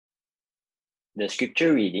The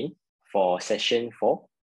scripture reading for session 4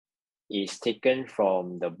 is taken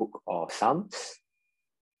from the book of Psalms,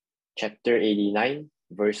 chapter 89,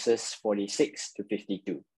 verses 46 to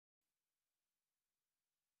 52.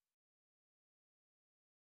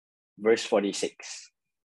 Verse 46.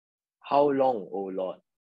 How long, O Lord,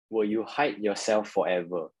 will you hide yourself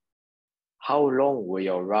forever? How long will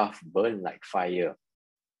your wrath burn like fire?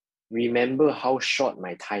 Remember how short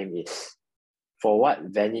my time is. For what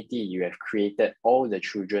vanity you have created all the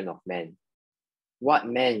children of men. What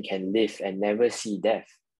man can live and never see death?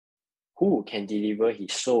 Who can deliver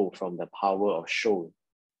his soul from the power of Sheol?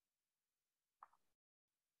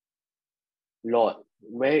 Lord,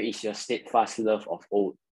 where is your steadfast love of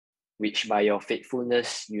old, which by your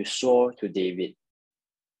faithfulness you swore to David?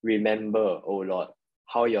 Remember, O Lord,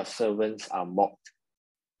 how your servants are mocked,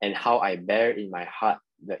 and how I bear in my heart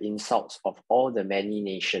the insults of all the many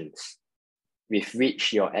nations, with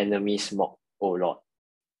which your enemies mock, O Lord,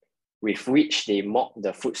 with which they mock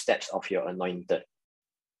the footsteps of your anointed.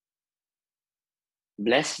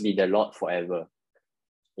 Blessed be the Lord forever.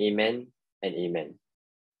 Amen and amen.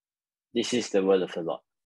 This is the word of the Lord.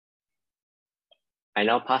 I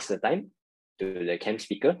now pass the time to the camp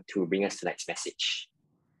speaker to bring us tonight's message.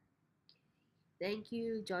 Thank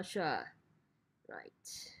you, Joshua.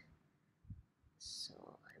 Right.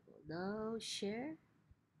 So I will now share.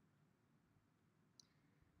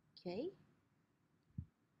 Okay.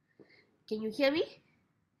 Can you hear me,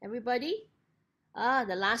 everybody?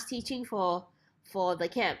 The last teaching for the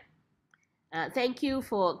camp. Thank you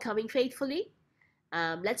for coming faithfully.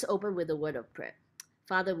 Let's open with a word of prayer.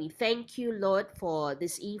 Father, we thank you, Lord, for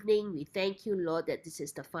this evening. We thank you, Lord, that this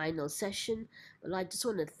is the final session. Lord, I just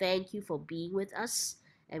want to thank you for being with us.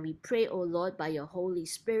 And we pray, oh Lord, by your Holy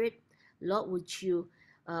Spirit, Lord, would you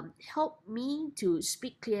help me to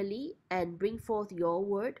speak clearly and bring forth your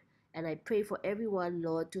word. And I pray for everyone,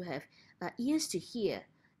 Lord, to have ears to hear,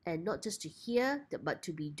 and not just to hear, but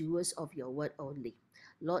to be doers of your word only.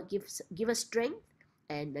 Lord, give us strength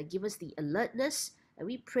and give us the alertness. And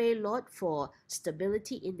we pray, Lord, for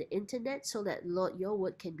stability in the internet so that, Lord, your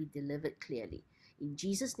word can be delivered clearly. In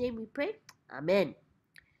Jesus' name we pray. Amen.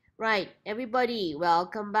 Right, everybody,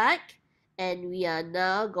 welcome back. And we are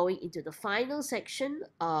now going into the final section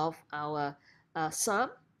of our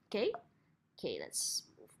psalm. Okay, let's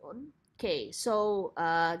move on. Okay, so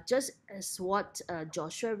just as what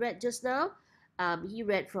Joshua read just now, he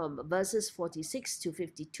read from verses 46 to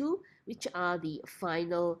 52, which are the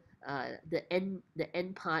final, the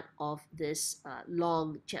end part of this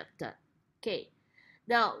long chapter. Okay,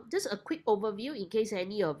 now just a quick overview in case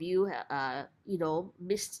any of you,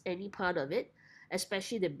 missed any part of it,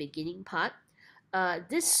 especially the beginning part.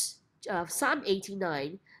 This Psalm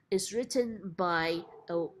 89 is written by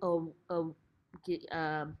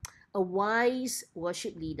a wise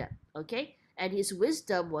worship leader, okay? And his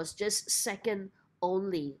wisdom was just second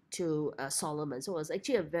only to Solomon. So it was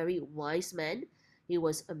actually a very wise man. He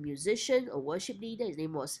was a musician, a worship leader. His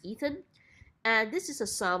name was Ethan. And this is a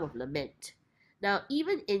psalm of lament. Now,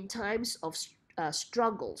 even in times of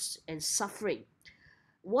struggles and suffering,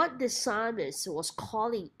 what this psalmist was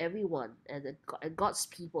calling everyone and God's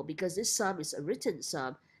people, because this psalm is a written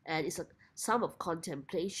psalm and it's a psalm of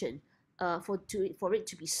contemplation, for it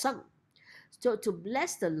to be sung. So to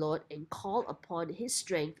bless the Lord and call upon his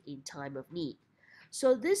strength in time of need.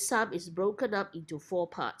 So this psalm is broken up into 4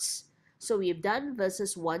 parts. So we've done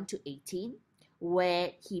verses 1 to 18,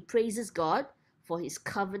 where he praises God for his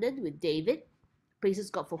covenant with David,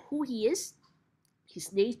 praises God for who he is,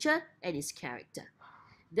 his nature, and his character.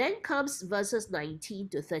 Then comes verses 19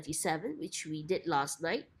 to 37, which we did last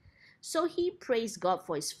night. So he praised God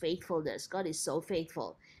for his faithfulness. God is so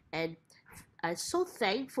faithful. And I'm so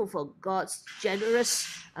thankful for God's generous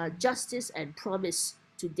justice and promise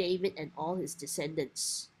to David and all his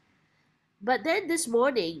descendants. But then this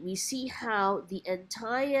morning, we see how the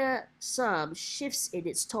entire psalm shifts in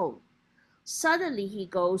its tone. Suddenly he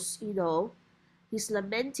goes, he's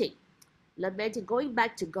lamenting, going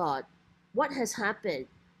back to God. What has happened?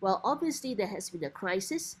 Well, obviously there has been a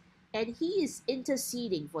crisis, and he is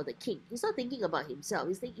interceding for the king. He's not thinking about himself.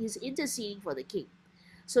 He's interceding for the king.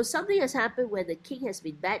 So something has happened where the king has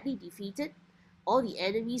been badly defeated. All the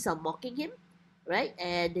enemies are mocking him, right?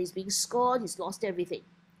 And he's being scorned. He's lost everything.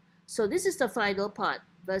 So this is the final part,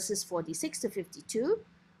 verses 46 to 52,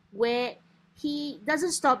 where he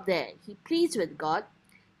doesn't stop there. He pleads with God.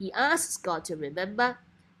 He asks God to remember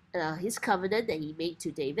his covenant that he made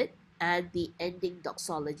to David and the ending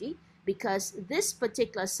doxology, because this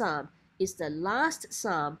particular psalm is the last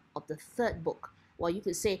psalm of the 3rd book, or you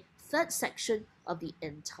could say 3rd section of the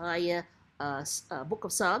entire book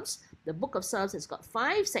of Psalms, The book of Psalms has got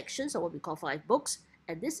 5 sections, or what we call 5 books,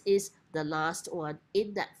 and this is the last one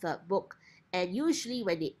in that third book. And usually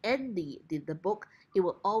when they end the book, it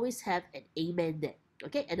will always have an amen there.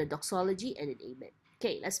 Okay, and a doxology and an amen.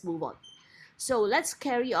 Okay, let's move on. So let's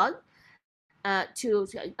carry on.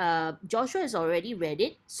 Joshua has already read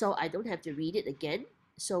it, so I don't have to read it again.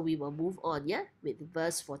 So we will move on, yeah, with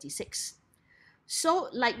verse 46. So,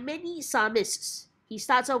 like many psalmists, he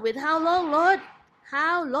starts off with, "How long, Lord?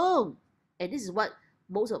 How long?" And this is what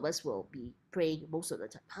most of us will be praying most of the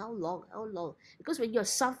time. How long? How long? Because when you're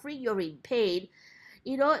suffering, you're in pain,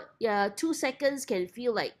 2 seconds can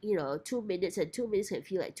feel like 2 minutes, and 2 minutes can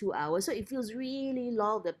feel like 2 hours. So it feels really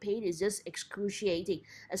long. The pain is just excruciating,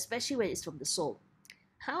 especially when it's from the soul.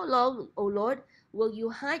 How long, O Lord, will you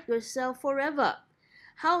hide yourself forever?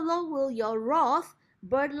 How long will your wrath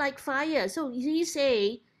burn like fire? So he's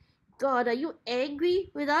saying, God, are you angry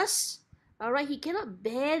with us? All right, he cannot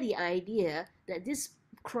bear the idea that this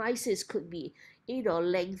crisis could be,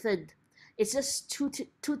 lengthened. It's just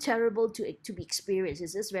too terrible to be experienced.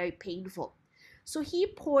 It's just very painful. So he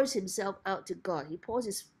pours himself out to God. He pours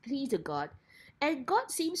his plea to God, and God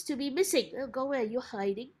seems to be missing. Oh, God, where are you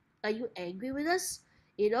hiding? Are you angry with us?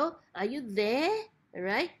 Are you there? All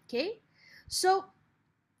right, okay. So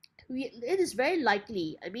it is very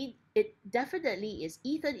likely. I mean, it definitely is.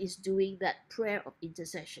 Ethan is doing that prayer of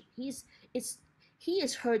intercession. He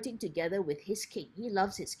is hurting together with his king. He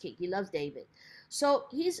loves his king. He loves David. So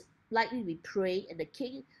he's likely to be praying, and the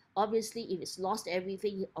king, obviously, if it's lost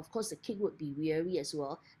everything, of course the king would be weary as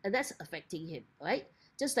well, and that's affecting him, right?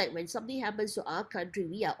 Just like when something happens to our country,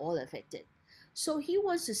 we are all affected. So he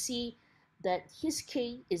wants to see that his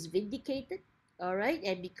king is vindicated, all right,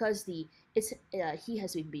 and because he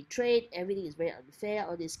has been betrayed, everything is very unfair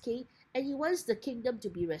on his king, and he wants the kingdom to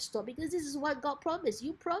be restored, because this is what God promised.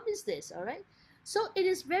 You promised this, all right. So it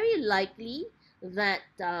is very likely that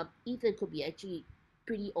Ethan could be actually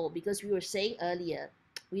pretty old, because we were saying earlier,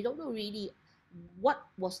 we don't know really what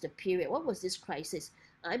was the period, what was this crisis.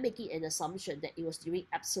 I'm making an assumption that it was during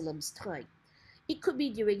Absalom's time. It could be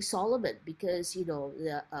during Solomon, because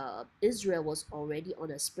Israel was already on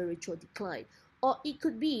a spiritual decline, or it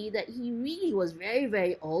could be that he really was very,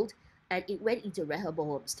 very old and it went into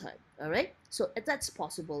Rehoboam's time. All right, so that's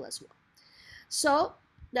possible as well. So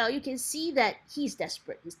now you can see that he's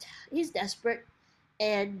desperate. He's desperate,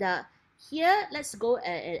 and here let's go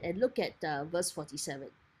and look at verse 47.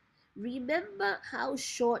 Remember how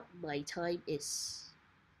short my time is.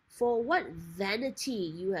 For what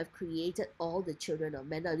vanity you have created all the children of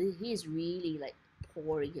men. Now, he is really like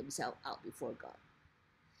pouring himself out before God.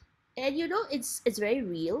 And it's very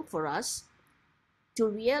real for us to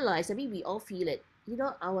realize. I mean, we all feel it.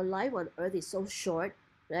 Our life on earth is so short,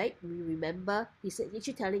 right? We remember, he's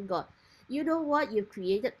actually telling God, you know what? You've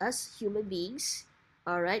created us human beings,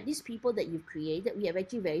 all right? These people that you've created, we have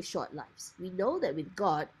actually very short lives. We know that with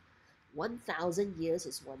God, 1,000 years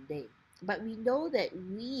is one day. But we know that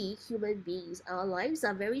we human beings, our lives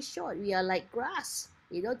are very short. We are like grass,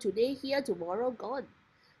 today here, tomorrow gone.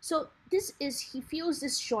 So he feels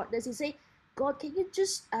this shortness. He say, God, can you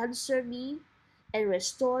just answer me and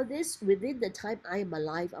restore this within the time I am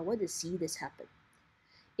alive? I want to see this happen.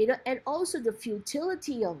 And also the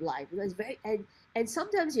futility of life. It's very, and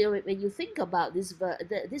sometimes, when you think about this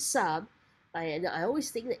psalm, I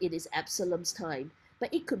always think that it is Absalom's time.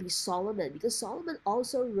 But it could be Solomon, because Solomon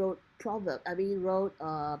also wrote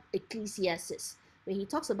Ecclesiastes, when he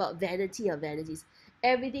talks about vanity of vanities.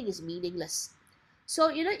 Everything is meaningless. So,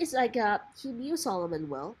 it's like he knew Solomon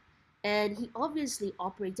well, and he obviously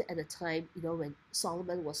operated at a time, when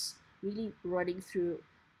Solomon was really running through,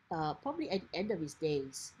 probably at the end of his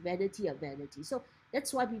days, vanity of vanity. So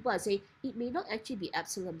that's why people are saying it may not actually be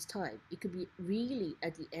Absalom's time. It could be really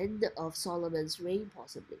at the end of Solomon's reign,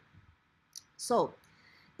 possibly. So,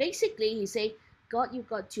 basically, he say, God, you've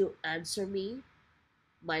got to answer me.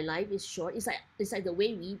 My life is short. It's like the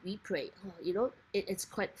way we pray. It's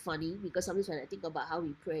quite funny, because sometimes when I think about how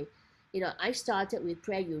we pray, I started with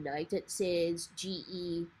Prayer United since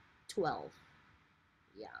GE 12.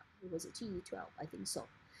 Yeah, it was a GE 12, I think so.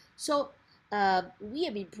 So we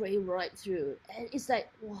have been praying right through, and it's like,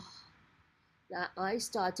 wow. I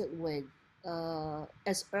started when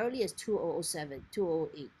as early as 2007,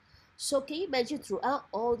 2008. So can you imagine, throughout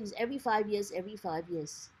all these, every 5 years,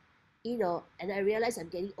 and I realize I'm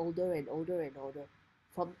getting older and older and older.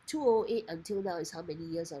 From 2008 until now is how many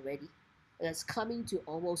years already? That's coming to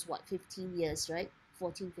almost, 15 years, right?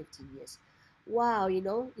 14, 15 years. Wow,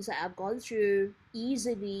 it's like I've gone through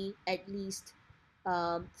easily at least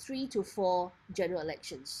 3 to 4 general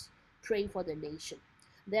elections, praying for the nation.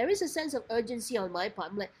 there is a sense of urgency on my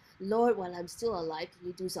part. I'm like, Lord, while I'm still alive, can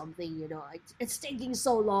you do something? It's taking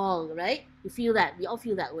so long, right? You feel that. We all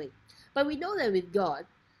feel that way. But we know that with God,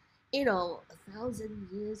 1,000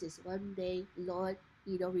 years is one day. Lord,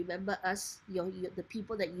 remember us, the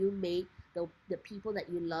people that you made, the people that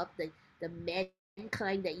you love, the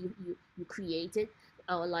mankind that you created.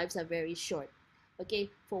 Our lives are very short. Okay,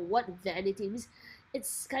 for what vanity means,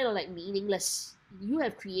 it's kind of like meaningless. You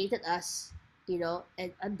have created us,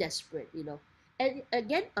 and I'm desperate. And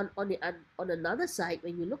again, on another side,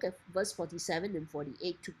 when you look at verse 47 and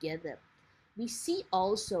 48 together, we see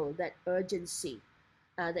also that urgency,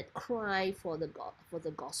 that cry for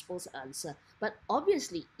the gospel's answer. But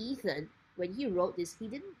obviously, Ethan, when he wrote this, he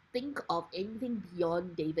didn't think of anything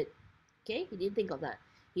beyond David. Okay, he didn't think of that.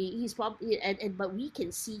 He's probably but we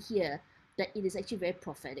can see here that it is actually very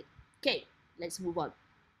prophetic. Okay, let's move on.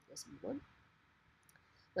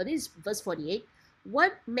 Now this is verse 48.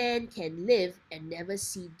 What man can live and never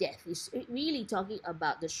see death? It's really talking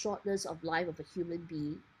about the shortness of life of a human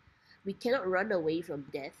being. We cannot run away from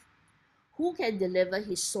death. Who can deliver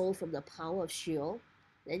his soul from the power of Sheol?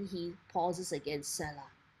 Then he pauses again,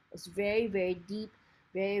 Selah. It's very, very deep,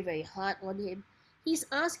 very, very hard on him. He's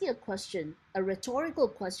asking a question, a rhetorical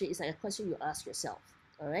question. Is like a question you ask yourself,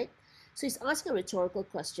 all right? So he's asking a rhetorical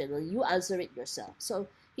question, and you answer it yourself. So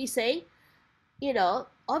he's saying,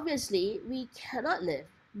 obviously we cannot live.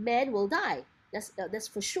 Man will die. That's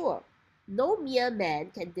for sure. No mere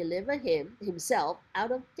man can deliver himself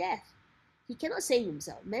out of death. He cannot save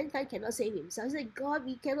himself. Mankind cannot save himself. He's like, God,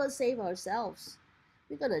 we cannot save ourselves.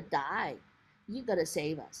 We're gonna die. You're gonna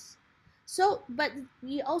save us. So, but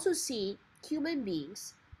we also see human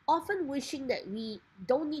beings often wishing that we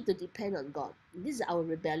don't need to depend on God. This is our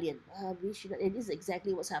rebellion. We should not, and this is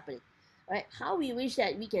exactly what's happening. Right? How we wish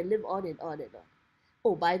that we can live on and on and on.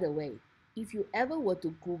 Oh, by the way, if you ever were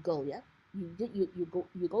to Google,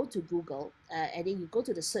 you go to Google, and then you go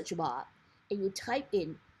to the search bar and you type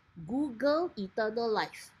in Google eternal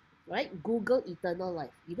life, right? Google eternal life.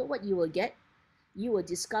 You know what you will get? You will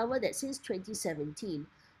discover that since 2017,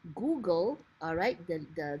 Google, all right,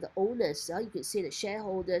 the owners, you could say the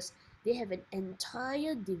shareholders, they have an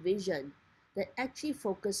entire division that actually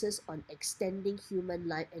focuses on extending human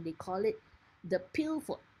life, and they call it the pill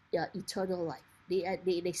for eternal life.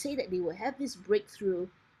 They say that they will have this breakthrough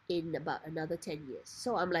in about another 10 years.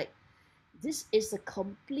 So I'm like, this is a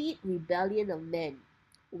complete rebellion of men,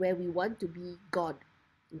 where we want to be God.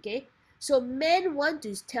 Okay, so men want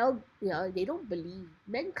to tell, they don't believe.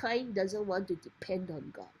 Mankind doesn't want to depend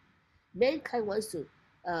on God. Mankind wants to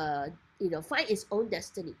find its own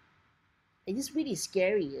destiny, and it's really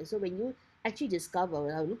scary. So when you actually discover,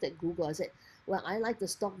 when I looked at Google, I said, well, I like the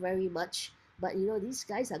stock very much, but these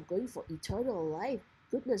guys are going for eternal life.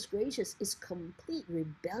 Goodness gracious, it's complete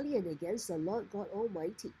rebellion against the Lord God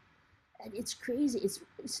Almighty. And it's crazy.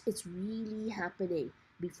 It's really happening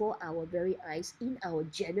before our very eyes, in our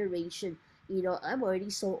generation. I'm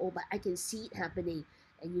already so old, but I can see it happening.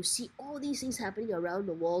 And you see all these things happening around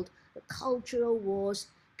the world, the cultural wars,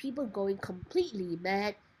 people going completely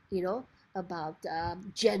mad, about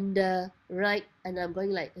gender, right? And I'm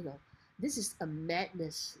going like, this is a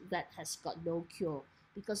madness that has got no cure,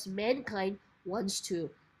 because mankind wants to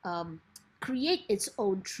create its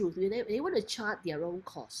own truth. They want to chart their own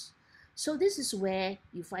course. So this is where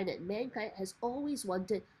you find that mankind has always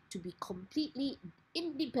wanted to be completely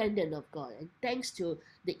independent of God. And thanks to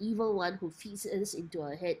the evil one who feeds us into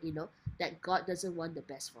our head, that God doesn't want the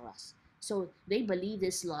best for us. So they believe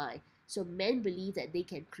this lie. So men believe that they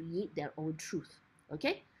can create their own truth.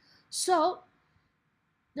 Okay? So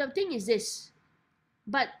the thing is this,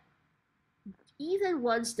 but even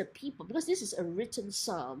wants the people, because this is a written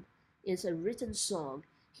psalm, it's a written song,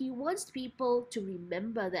 he wants people to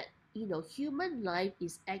remember that human life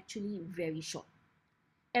is actually very short.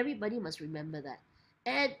 Everybody must remember that.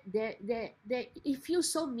 And it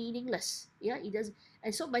feels so meaningless. Yeah, it does.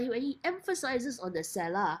 And so when he emphasizes on the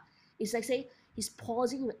Selah, it's like saying he's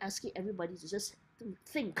pausing and asking everybody to just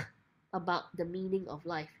think about the meaning of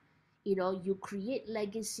life. You create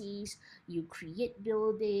legacies, you create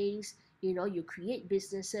buildings, you create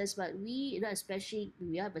businesses, but we, especially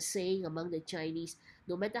we have a saying among the Chinese,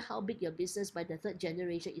 no matter how big your business, by the third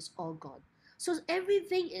generation, it's all gone. So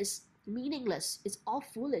everything is meaningless. It's all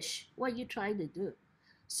foolish. What are you trying to do?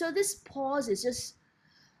 So this pause is just,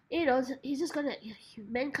 he's just gonna,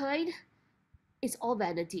 mankind, it's all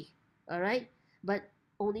vanity, all right? But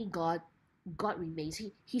only God remains.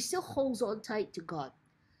 He still holds on tight to God.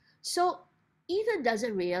 So Ethan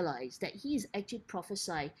doesn't realize that he is actually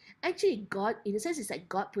prophesying. Actually, God, in a sense, it's like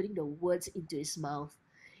God putting the words into his mouth.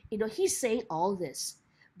 He's saying all this,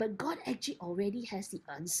 But God actually already has the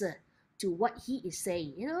answer to what he is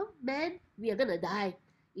saying. Man, we are gonna die.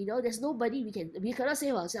 There's nobody we cannot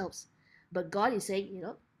save ourselves. But God is saying,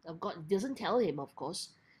 God doesn't tell him, of course,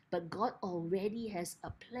 but God already has a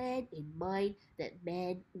plan in mind that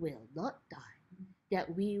man will not die, that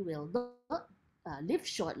we will not live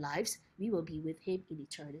short lives, we will be with him in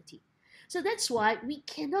eternity. So that's why we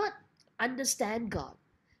cannot understand God.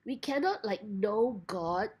 We cannot know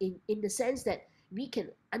God in the sense that we can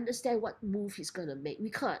understand what move he's gonna make. We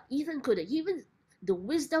can't. Ethan couldn't. Even the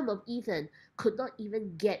wisdom of Ethan could not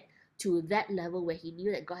even get to that level where he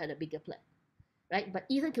knew that God had a bigger plan, right? But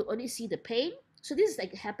Ethan could only see the pain. So this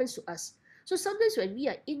is happens to us. So sometimes when we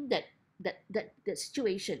are in that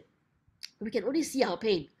situation, we can only see our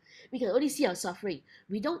pain. We can only see our suffering.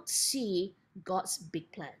 We don't see God's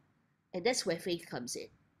big plan. And that's where faith comes in.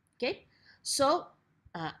 Okay? So,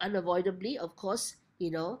 unavoidably, of course,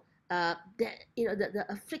 the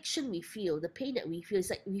affliction we feel, the pain that we feel, is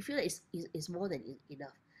like we feel that is more than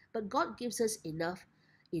enough. But God gives us enough,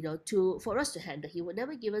 for us to handle. He will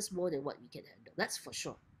never give us more than what we can handle. That's for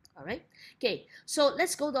sure. All right. Okay. So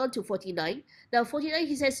let's go down to 49. Now 49,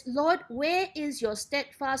 he says, Lord, where is your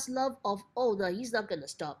steadfast love of old? No, he's not gonna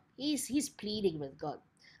stop. He's pleading with God.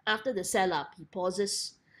 After the Selah, he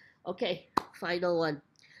pauses. Okay. Final one.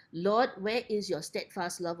 Lord, where is your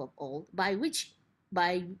steadfast love of old, which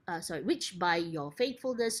by your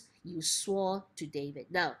faithfulness you swore to David?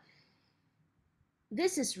 Now,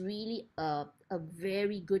 this is really a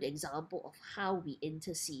very good example of how we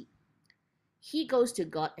intercede. He goes to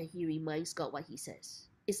God and he reminds God what he says.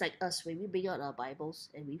 It's like us when we bring out our Bibles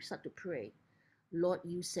and we start to pray. Lord,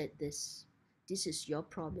 you said this. This is your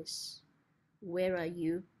promise. Where are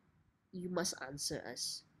you? You must answer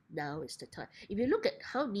us. Now is the time. If you look at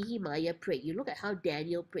how Nehemiah prayed, you look at how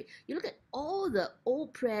Daniel prayed, you look at all the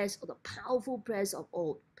old prayers, or the powerful prayers of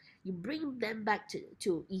old, you bring them back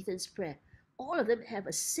to Ethan's prayer. All of them have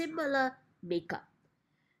a similar makeup.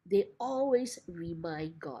 They always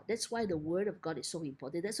remind God. That's why the Word of God is so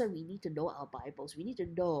important. That's why we need to know our Bibles. We need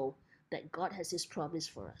to know that God has His promise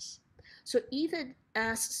for us. So Ethan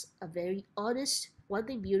asks a very honest, one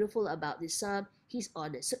thing beautiful about this psalm, he's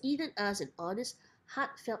honest. So Ethan asks an honest,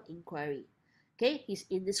 heartfelt inquiry. Okay, he's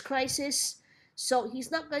in this crisis, so he's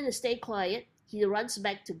not going to stay quiet. He runs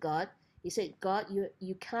back to God. He said, God,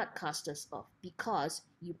 you can't cast us off because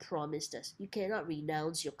you promised us. You cannot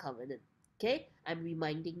renounce your covenant. Okay, I'm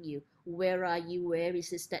reminding you, where are you? Where is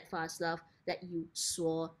this steadfast love that you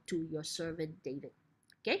swore to your servant David?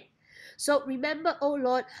 Okay, so remember, O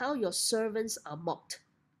Lord, how your servants are mocked,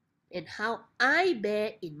 and how I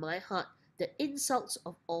bear in my heart the insults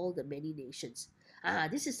of all the many nations.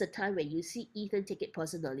 This is the time when you see Ethan take it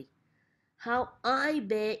personally. How I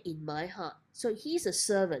bear in my heart. So he's a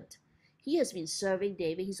servant. He has been serving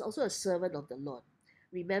David. He's also a servant of the Lord.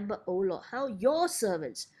 Remember, O Lord, how your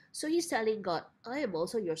servants. So he's telling God, I am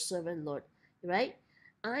also your servant, Lord, right?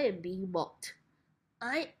 I am being mocked.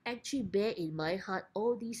 I actually bear in my heart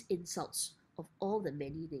all these insults of all the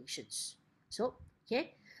many nations. So,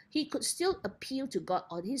 okay, he could still appeal to God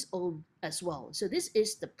on his own as well. So this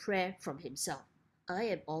is the prayer from himself. I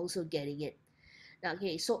am also getting it. Now,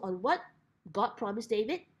 okay, so on what God promised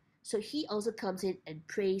David, so he also comes in and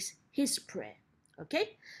prays his prayer.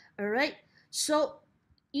 Okay, all right. So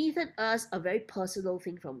Ethan asks a very personal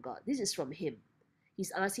thing from God. This is from him.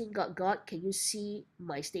 He's asking God, God, can you see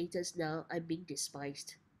my status now? I'm being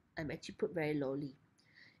despised. I'm actually put very lowly.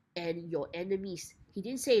 And your enemies, he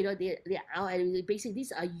didn't say, they're our enemies. Basically,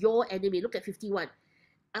 these are your enemies. Look at 51.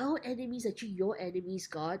 Our enemies, actually your enemies,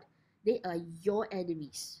 God. They are your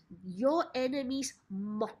enemies. Your enemies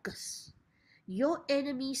mock us. Your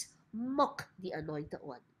enemies mock the anointed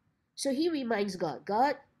one. So he reminds God,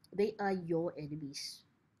 God, they are your enemies.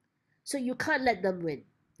 So you can't let them win.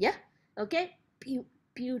 Yeah? Okay?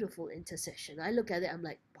 Beautiful intercession. I look at it, I'm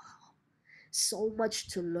like, wow, so much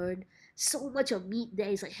to learn, so much of meat there.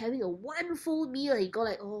 It's like having a one full meal and you go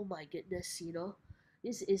like, oh my goodness,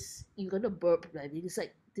 this is, you're gonna burp, right? It's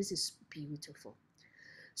like, this is beautiful.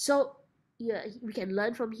 So yeah, we can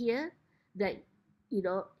learn from here that,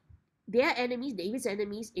 their enemies, David's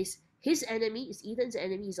enemies, is his enemy, is Ethan's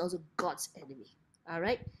enemy, is also God's enemy. All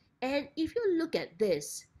right? And if you look at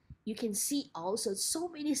this, you can see also so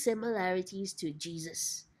many similarities to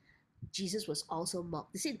Jesus. Jesus was also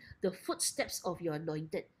mocked. You see, the footsteps of your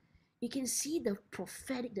anointed. You can see the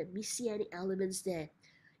prophetic, the messianic elements there.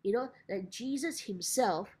 That Jesus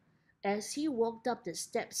himself, as he walked up the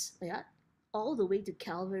steps, all the way to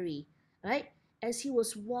Calvary, right? As he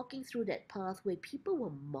was walking through that pathway, people were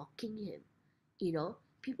mocking him.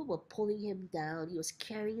 People were pulling him down. He was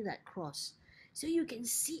carrying that cross. So you can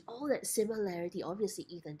see all that similarity. Obviously,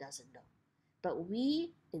 Ethan doesn't know. But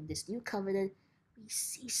we, in this new covenant, we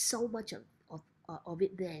see so much of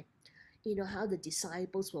it there. You know, how the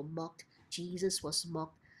disciples were mocked, Jesus was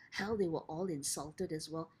mocked, how they were all insulted as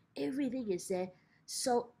well. Everything is there.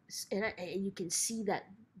 So, and you can see that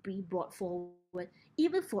be brought forward,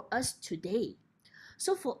 even for us today.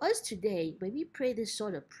 So, for us today, when we pray this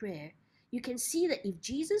sort of prayer, you can see that if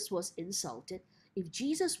Jesus was insulted, if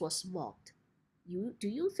Jesus was mocked, do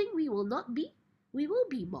you think we will not be? We will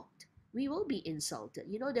be mocked. We will be insulted.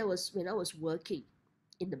 You know, there was when I was working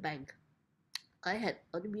in the bank, we had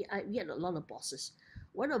a lot of bosses.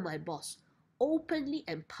 One of my boss openly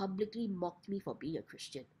and publicly mocked me for being a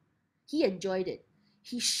Christian. He enjoyed it.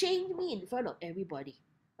 He shamed me in front of everybody.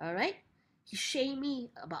 All right? He shamed me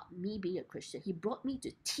about me being a Christian. He brought me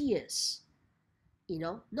to tears. You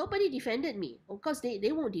know, nobody defended me. Of course,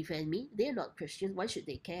 they won't defend me. They're not Christians. Why should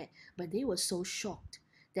they care? But they were so shocked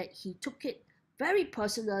that he took it very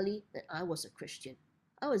personally that I was a Christian.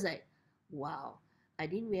 I was like, wow, I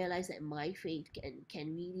didn't realize that my faith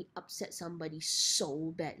can really upset somebody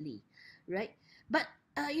so badly, right? But,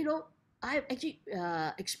 you know, I've actually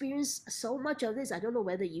experienced so much of this. I don't know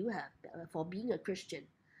whether you have for being a Christian.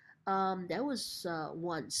 There was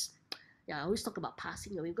once. Yeah, I always talk about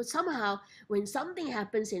passing away because somehow when something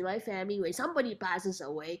happens in my family, when somebody passes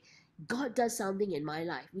away, God does something in my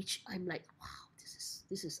life, which I'm like, wow,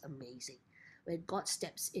 this is amazing. When God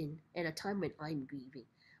steps in at a time when I'm grieving.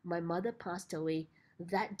 My mother passed away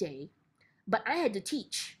that day, but I had to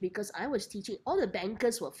teach because I was teaching. All the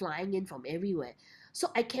bankers were flying in from everywhere.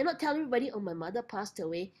 So I cannot tell everybody, oh, my mother passed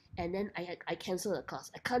away, and then I cancel the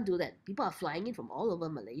class. I can't do that. People are flying in from all over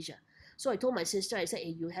Malaysia. So I told my sister, I said,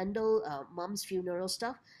 hey, you handle mom's funeral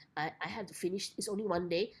stuff. I have to finish. It's only one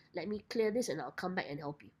day. Let me clear this and I'll come back and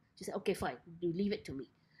help you. She said, okay, fine. You leave it to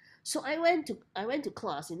me. So I went to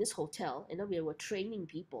class in this hotel, and then we were training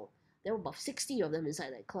people. There were about 60 of them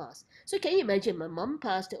inside that class. So can you imagine, my mom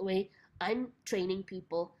passed away, I'm training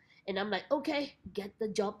people, and I'm like, okay, get the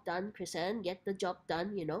job done, Chrisanne, get the job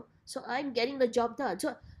done, you know. So I'm getting the job done.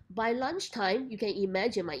 So by lunchtime, you can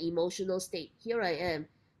imagine my emotional state. Here I am,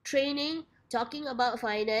 training, talking about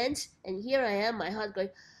finance, and here I am, my heart going,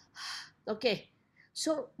 okay.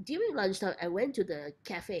 So during lunchtime, I went to the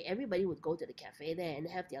cafe. Everybody would go to the cafe there and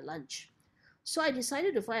have their lunch. So I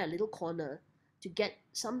decided to find a little corner to get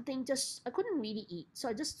something. Just I couldn't really eat, so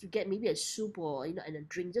I just to get maybe a soup or and a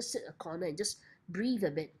drink. Just sit in a corner and just breathe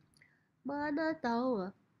a bit. Mana tahu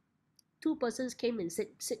ah, two persons came and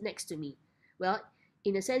sit next to me. Well,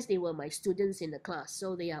 in a sense, they were my students in the class,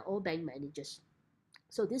 so they are all bank managers.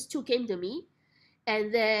 So these two came to me,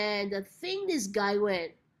 and then the thing this guy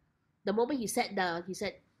went. The moment he sat down, he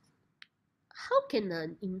said, how can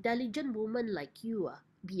an intelligent woman like you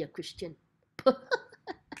be a Christian?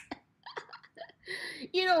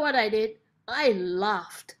 You know what I did? I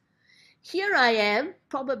laughed. Here I am,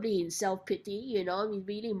 probably in self-pity,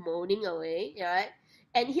 really moaning away, right?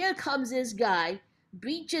 And here comes this guy,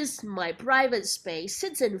 breaches my private space,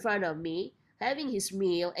 sits in front of me, having his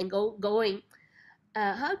meal, and going,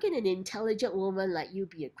 how can an intelligent woman like you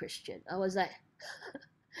be a Christian? I was like,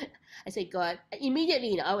 I said, God,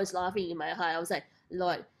 immediately, I was laughing in my heart. I was like,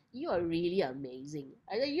 Lord, you are really amazing.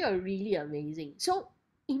 I said, you are really amazing. So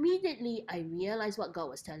immediately I realized what God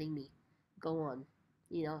was telling me. Go on,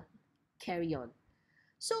 carry on.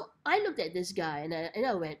 So I looked at this guy and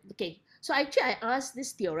I went, okay. So actually I asked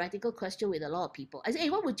this theoretical question with a lot of people. I said, hey,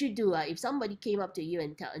 what would you do if somebody came up to you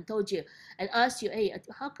and told you and asked you, hey,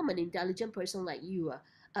 how come an intelligent person like you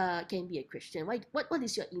can be a Christian? What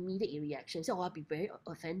is your immediate reaction? So I'll be very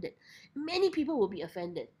offended. Many people will be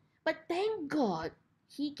offended. But thank God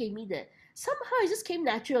he gave me somehow it just came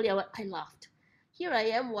naturally. I laughed. Here I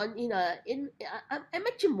am I'm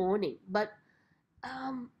actually mourning, but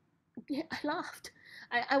I laughed.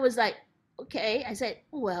 I was like, okay. I said,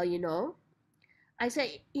 well, I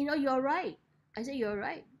said, you're right. I said, you're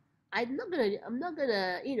right. I'm not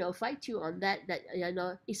gonna, fight you on that.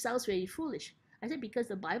 It sounds very foolish. I said, because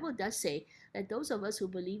the Bible does say that those of us who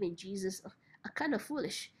believe in Jesus are kind of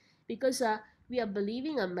foolish because we are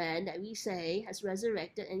believing a man that we say has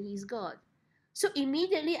resurrected and he's God. So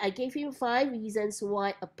immediately I gave him 5 reasons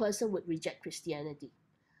why a person would reject Christianity.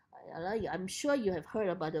 I'm sure you have heard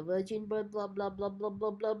about the virgin birth, blah, blah, blah, blah,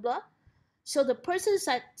 blah, blah, blah. So the person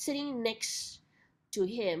sitting next to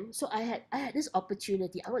him, so I had this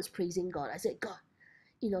opportunity. I was praising God. I said, God,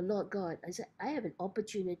 Lord God, I said, I have an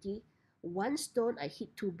opportunity. One stone, I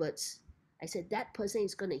hit 2 birds. I said, that person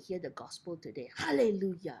is going to hear the gospel today.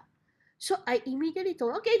 Hallelujah. So I immediately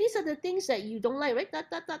told, okay, these are the things that you don't like, right?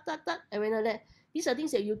 I went on that. These are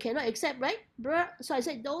things that you cannot accept, right, bruh? So I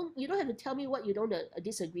said, you don't have to tell me what you don't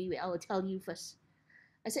disagree with. I will tell you first.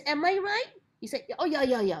 I said, am I right? He said, oh, yeah,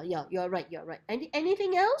 you're right, you're right.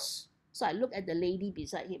 Anything else? So I looked at the lady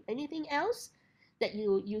beside him. Anything else that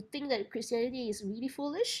you think that Christianity is really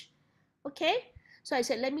foolish? Okay. So I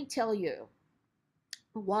said, let me tell you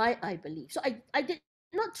why I believe. So I did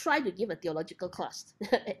not try to give a theological class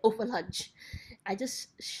over lunch. I just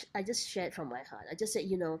shared from my heart. I just said,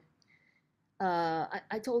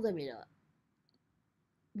 I told them,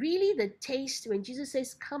 really the taste, when Jesus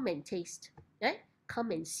says, come and taste, right?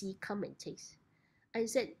 Come and see, come and taste. I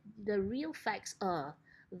said, the real facts are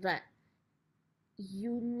that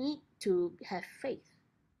you need to have faith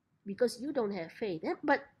because you don't have faith.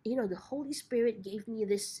 But, the Holy Spirit gave me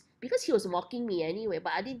this, because he was mocking me anyway,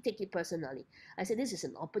 but I didn't take it personally. I said, this is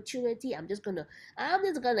an opportunity. I'm just gonna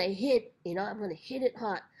hit, I'm gonna hit it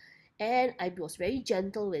hard. And I was very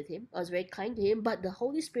gentle with him. I was very kind to him, but the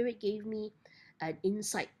Holy Spirit gave me an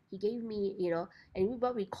insight. He gave me, and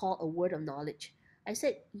what we call a word of knowledge. I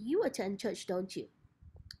said, you attend church, don't you?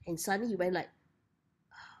 And suddenly he went like,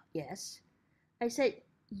 yes. I said,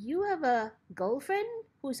 you have a girlfriend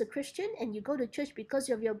who's a Christian and you go to church because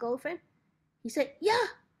of your girlfriend? He said, yeah.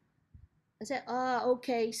 I said,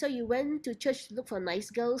 okay, so you went to church to look for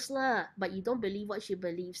nice girls lah, but you don't believe what she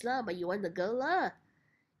believes lah, but you want the girl lah,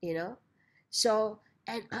 So,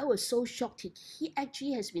 and I was so shocked. He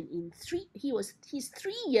actually has been he's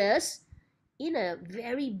 3 years in a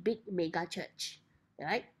very big mega church,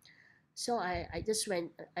 right? So I just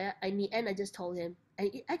went, in the end, I just told him, and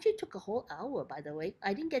it actually took a whole hour, by the way.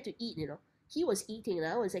 I didn't get to eat, He was eating, and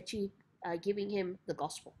I was actually giving him the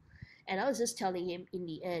gospel. And I was just telling him, in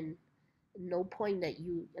the end, no point that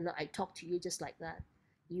I talk to you just like that.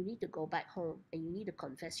 You need to go back home, and you need to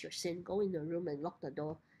confess your sin. Go in the room and lock the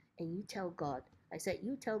door, and you tell God. I said,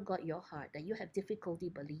 you tell God your heart that you have difficulty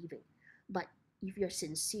believing. But if you're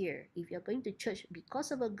sincere, if you're going to church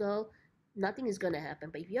because of a girl, nothing is going to happen.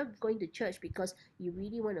 But if you're going to church because you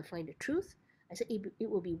really want to find the truth, I said it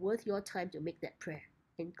will be worth your time to make that prayer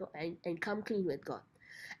and go and come clean with God.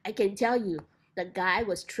 I can tell you, the guy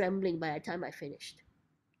was trembling by the time I finished.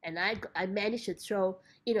 And I managed to throw,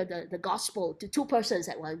 the gospel to 2 persons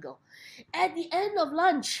at one go. At the end of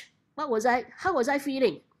lunch, how was I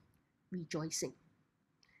feeling? Rejoicing.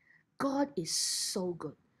 God is so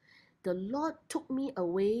good. The Lord took me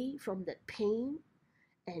away from that pain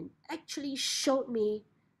and actually showed me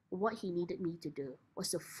what he needed me to do was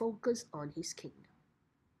to focus on his kingdom.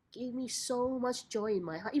 Gave me so much joy in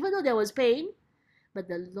my heart, even though there was pain, but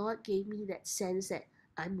the Lord gave me that sense that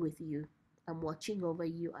I'm with you. I'm watching over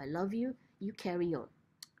you. I love you. You carry on.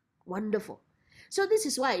 Wonderful. So this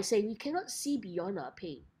is why I say we cannot see beyond our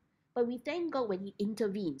pain, but we thank God when he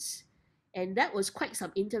intervenes. And that was quite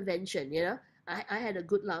some intervention, I had a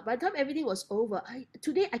good laugh. By the time everything was over,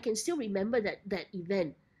 today I can still remember that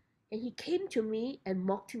event. And he came to me and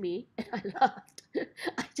mocked me, and I laughed.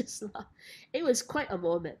 I just laughed. It was quite a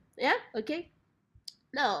moment. Yeah? Okay?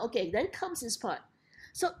 Now, okay, then comes this part.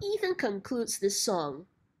 So Ethan concludes this song,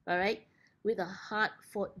 all right, with a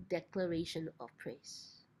heartfelt declaration of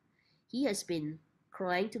praise. He has been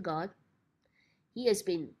crying to God. He has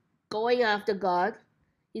been going after God.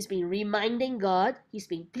 He's been reminding God. He's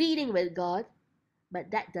been pleading with God.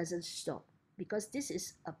 But that doesn't stop, because this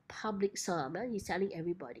is a public psalm. He's telling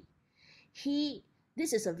everybody.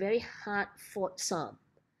 This is a very heartfelt psalm.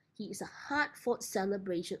 He is a heartfelt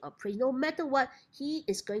celebration of praise. No matter what, he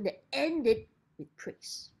is going to end it with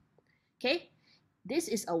praise. Okay? This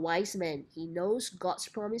is a wise man. He knows God's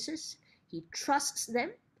promises. He trusts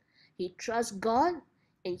them. He trusts God.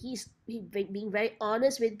 And he's being very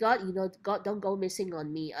honest with God. God, don't go missing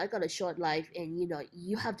on me. I got a short life, and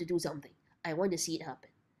you have to do something. I want to see it happen.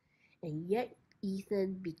 And yet,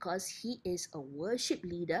 Ethan, because he is a worship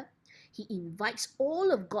leader, he invites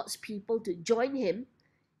all of God's people to join him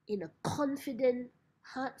in a confident,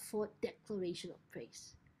 heartfelt declaration of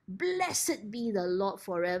praise. Blessed be the Lord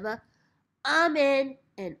forever. Amen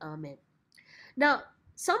and amen. Now,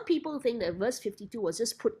 some people think that verse 52 was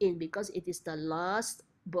just put in because it is the last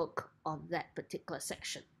book of that particular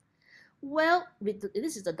section. Well,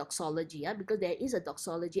 this is the doxology, because there is a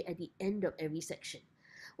doxology at the end of every section.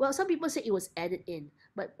 Well, some people say it was added in,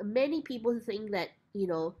 but many people think that,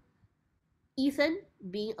 Ethan,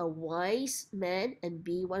 being a wise man and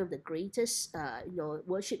being one of the greatest,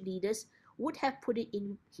 worship leaders, would have put it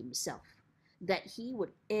in himself, that he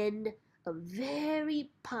would end a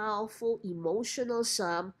very powerful, emotional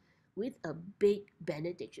psalm with a big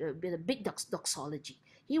benediction, with a big doxology.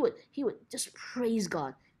 He would just praise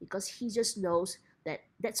God, because he just knows that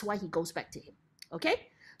that's why he goes back to him. Okay?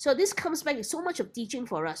 So this comes back with so much of teaching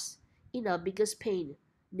for us. In our biggest pain,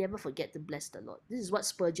 never forget to bless the Lord. This is what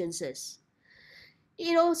Spurgeon says.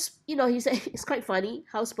 He said it's quite funny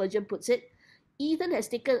how Spurgeon puts it. Ethan has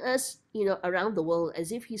taken us, around the world,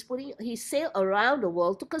 as if he sailed around the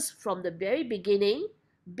world, took us from the very beginning,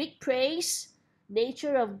 big praise,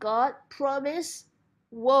 nature of God, promise,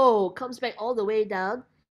 whoa, comes back all the way down.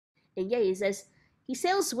 And yet he says, he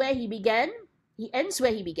sails where he began, he ends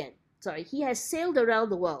where he began. Sorry, he has sailed around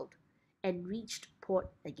the world and reached port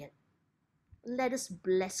again. Let us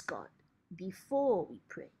bless God before we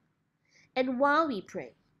pray, and while we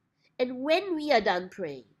pray, and when we are done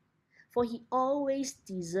praying, for he always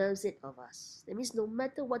deserves it of us. That means no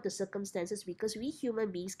matter what the circumstances, because we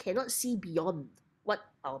human beings cannot see beyond what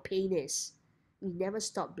our pain is, we never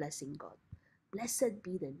stop blessing God. Blessed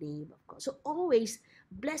be the name of God. So always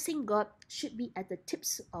blessing God should be at the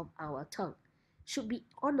tips of our tongue, should be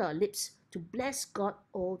on our lips, to bless God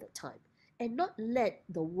all the time, and not let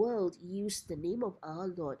the world use the name of our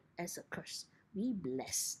Lord as a curse. We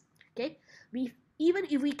bless. Okay? Even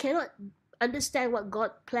if we cannot understand what God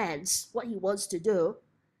plans, what he wants to do,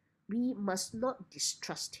 we must not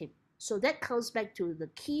distrust him. So that comes back to the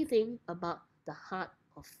key thing about the heart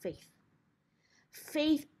of faith.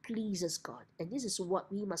 Faith pleases God, and this is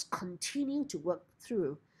what we must continue to work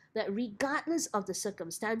through, that regardless of the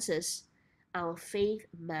circumstances, our faith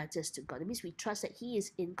matters to God. It means we trust that he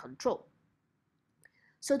is in control.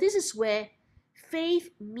 So this is where faith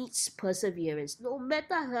meets perseverance. No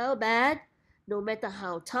matter how bad, no matter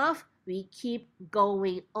how tough, we keep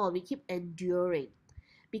going on, we keep enduring.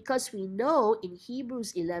 Because we know in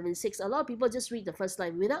Hebrews 11:6, a lot of people just read the first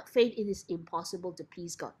line, without faith it is impossible to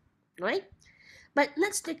please God, right? But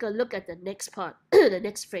let's take a look at the next part, the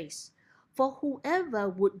next phrase. For whoever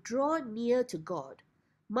would draw near to God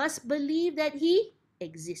must believe that he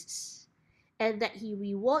exists and that he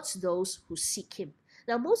rewards those who seek him.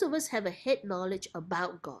 Now, most of us have a head knowledge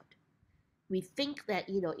about God. We think that,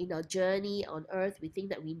 in our journey on earth, we think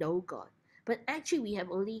that we know God. But actually, we have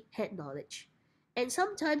only head knowledge. And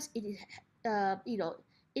sometimes it is,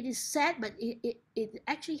 it is sad, but it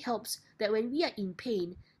actually helps that when we are in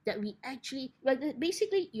pain, that we actually,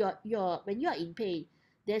 basically, when you are in pain,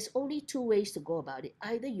 there's only two ways to go about it.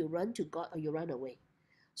 Either you run to God or you run away.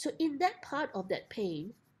 So in that part of that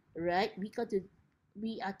pain, right,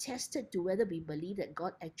 we are tested to whether we believe that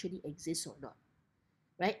God actually exists or not,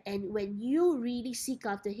 right? And when you really seek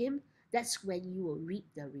after him, that's when you will reap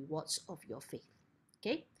the rewards of your faith.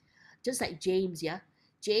 Okay, just like James.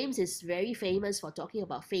 James is very famous for talking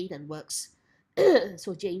about faith and works.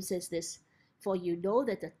 So James says this, for you know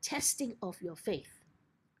that the testing of your faith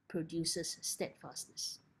produces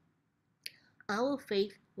steadfastness. Our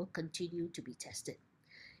faith will continue to be tested.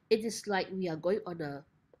 It is like we are going on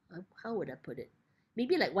how would I put it?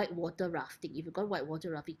 Maybe like whitewater rafting. If you've gone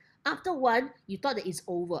whitewater rafting, after one, you thought that it's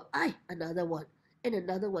over. Another one, and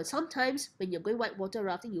another one. Sometimes when you're going whitewater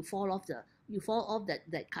rafting, you fall off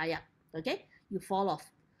that kayak. Okay, you fall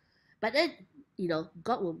off. But then,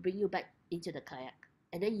 God will bring you back into the kayak.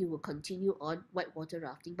 And then you will continue on whitewater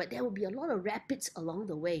rafting. But there will be a lot of rapids along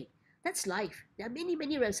the way. That's life. There are many,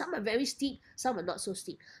 many rapids. Some are very steep, some are not so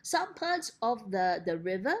steep. Some parts of the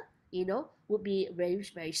river, would be very,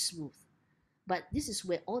 very smooth. But this is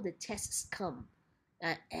where all the tests come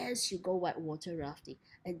as you go whitewater rafting.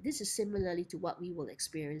 And this is similarly to what we will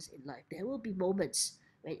experience in life. There will be moments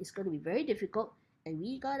when it's going to be very difficult, and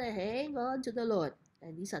we got to hang on to the Lord.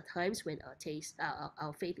 And these are times when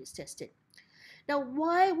our faith is tested. Now,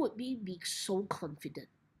 why would we be so confident?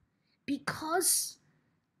 Because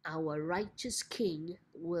our righteous King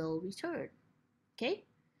will return. Okay?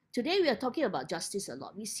 Today we are talking about justice a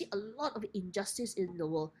lot. We see a lot of injustice in the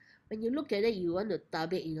world. When you look at it, you want to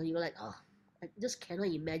tab it, you're like, oh, I just cannot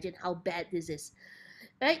imagine how bad this is.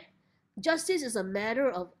 Right? Justice is a matter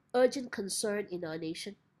of urgent concern in our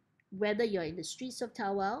nation. Whether you're in the streets of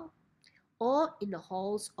Tawau or in the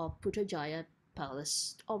halls of Putrajaya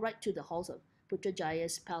Palace, or right to the halls of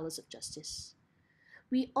Putrajaya's Palace of Justice.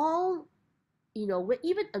 We all,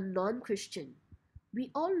 even a non-Christian, we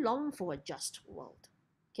all long for a just world,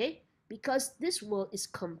 okay? Because this world is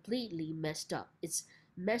completely messed up. It's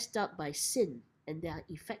messed up by sin, and there are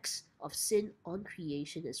effects of sin on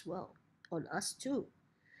creation as well, on us too.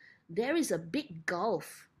 There is a big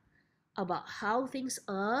gulf about how things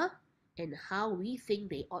are and how we think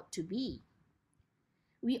they ought to be.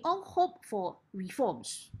 We all hope for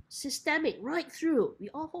reforms, systemic, right through. We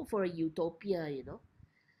all hope for a utopia,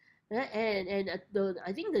 And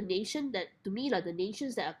I think the nation that, to me, like the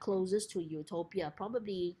nations that are closest to utopia,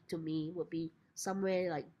 probably to me would be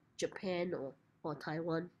somewhere like Japan or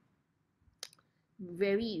Taiwan.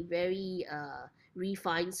 very, very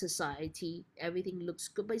refined society. Everything looks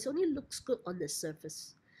good, but it only looks good on the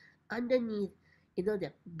surface. Underneath,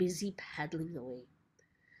 they're busy paddling away.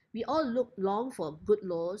 We all long for good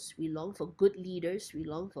laws, we long for good leaders, we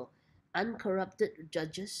long for uncorrupted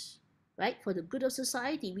judges, right? For the good of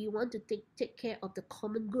society, we want to take care of the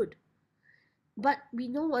common good. But we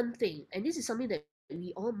know one thing, and this is something that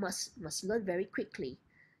we all must learn very quickly,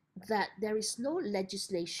 that there is no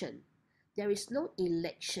legislation, there is no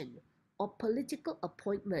election or political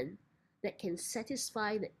appointment that can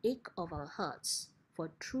satisfy the ache of our hearts for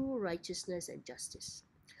true righteousness and justice.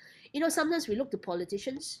 Sometimes we look to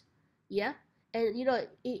politicians, yeah, and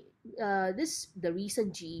the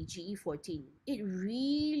recent GE14, it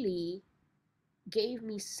really gave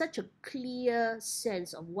me such a clear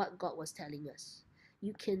sense of what God was telling us.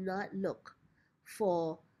 You cannot look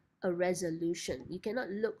for a resolution. You cannot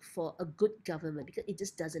look for a good government, because it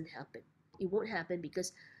just doesn't happen. It won't happen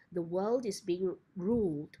because the world is being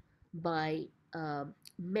ruled by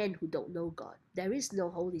men who don't know God. There is no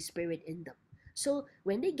Holy Spirit in them. So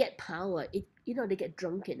when they get power, they get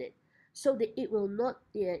drunk in it. So that it will not.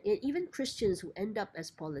 Even Christians who end up as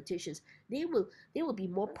politicians, they will be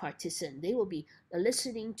more partisan. They will be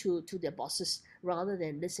listening to their bosses rather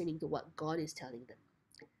than listening to what God is telling them.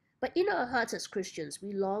 But in our hearts as Christians,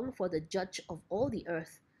 we long for the judge of all the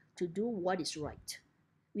earth to do what is right.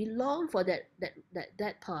 We long for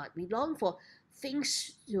that part. We long for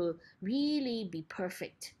things to really be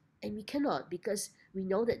perfect. And we cannot, because we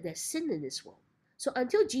know that there's sin in this world. So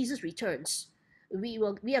until Jesus returns, we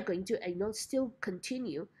are going to still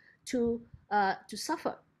continue to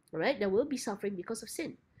suffer. All right, there will be suffering because of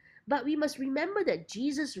sin. But we must remember that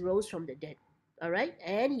Jesus rose from the dead. All right,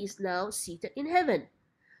 and he's now seated in heaven.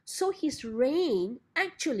 So his reign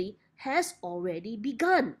actually has already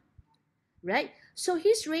begun, right? So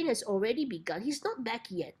his reign has already begun. He's not back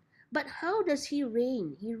yet. But how does he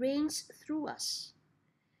reign? He reigns through us,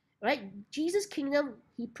 right? Jesus' kingdom,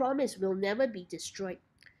 he promised, will never be destroyed.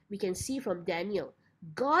 We can see from Daniel,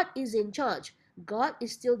 God is in charge. God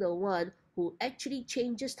is still the one who actually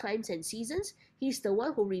changes times and seasons. He's the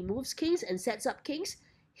one who removes kings and sets up kings.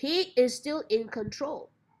 He is still in control.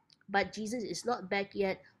 But Jesus is not back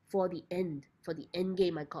yet for the end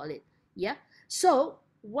game, I call it. Yeah. So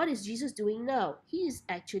what is Jesus doing now? He is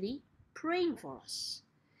actually praying for us.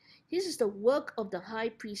 This is the work of the high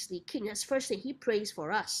priestly king. That's first thing. He prays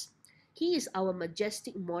for us. He is our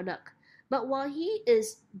majestic monarch. But while he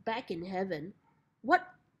is back in heaven, what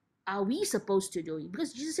are we supposed to do?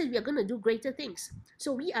 Because Jesus said we are going to do greater things.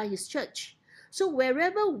 So we are his church. So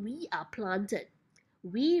wherever we are planted,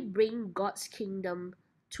 we bring God's kingdom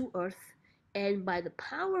to earth. And by the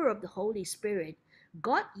power of the Holy Spirit,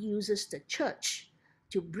 God uses the church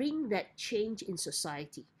to bring that change in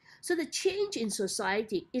society. So the change in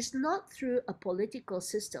society is not through a political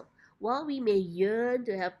system. While we may yearn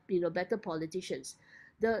to have better politicians,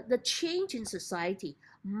 the change in society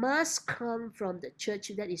must come from the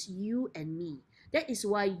church, that is you and me. That is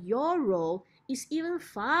why your role is even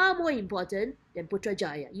far more important than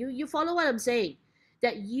Putrajaya. You follow what I'm saying?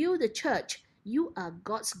 That you, the church, you are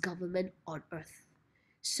God's government on earth.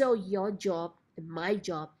 So your job and my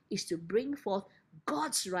job is to bring forth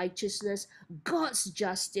God's righteousness, God's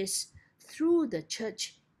justice through the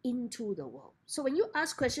church into the world. So when you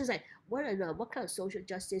ask questions like what kind of social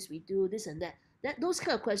justice we do, this and that, those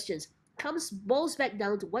kind of questions boils back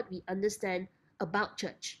down to what we understand about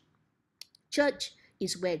church. Church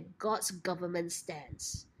is where God's government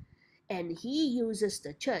stands. And he uses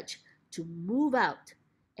the church to move out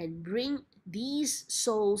and bring these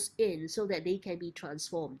souls in so that they can be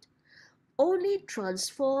transformed. Only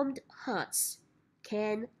transformed hearts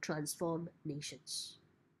can transform nations.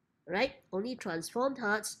 Right? Only transformed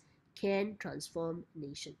hearts can transform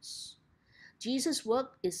nations. Jesus'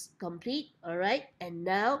 work is complete, all right? And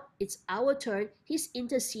now it's our turn. He's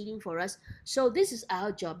interceding for us. So this is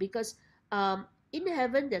our job, because in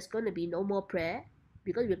heaven, there's going to be no more prayer,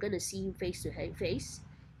 because we're going to see him face to face.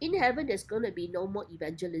 In heaven, there's going to be no more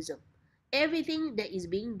evangelism. Everything that is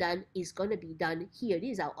being done is going to be done here.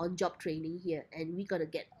 This is our on-job training here, and we're going to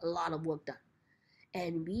get a lot of work done.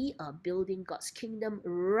 And we are building God's kingdom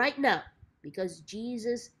right now, because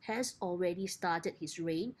Jesus has already started his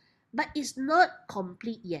reign, but it's not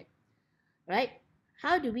complete yet, right?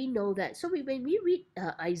 How do we know that? So when we read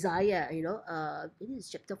Isaiah, it is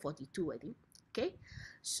chapter 42, I think. Okay,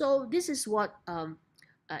 so this is what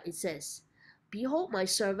it says: "Behold, my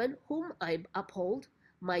servant whom I uphold,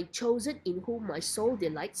 my chosen in whom my soul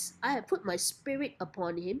delights. I have put my spirit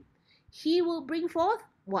upon him. He will bring forth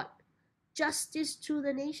what? Justice to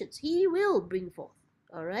the nations." He will bring forth.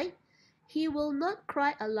 All right. He will not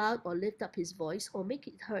cry aloud or lift up his voice or make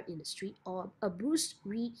it heard in the street, or a bruised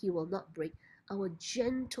reed he will not break. Our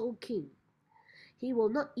gentle king. He will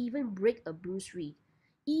not even break a bruised reed.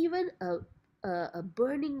 Even a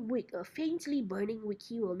burning wick, a faintly burning wick,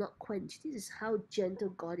 he will not quench. This is how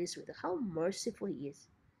gentle God is with us, how merciful he is.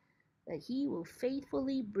 That he will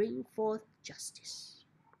faithfully bring forth justice.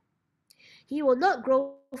 He will not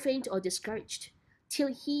grow faint or discouraged till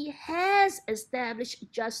he has established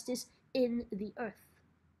justice in the earth.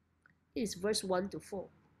 It is verse 1 to 4.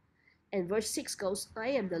 And verse 6 goes, I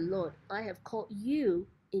am the Lord, I have called you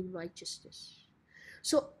in righteousness.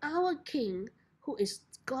 So our King, who is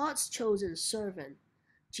God's chosen servant,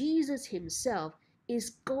 Jesus himself,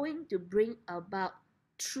 is going to bring about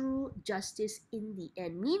true justice in the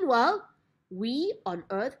end. Meanwhile, we on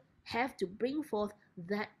earth have to bring forth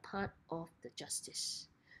that part of the justice.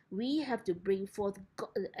 We have to bring forth,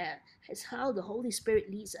 as how the Holy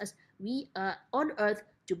Spirit leads us, we are on earth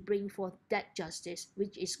to bring forth that justice,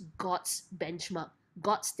 which is God's benchmark,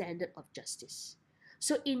 God's standard of justice.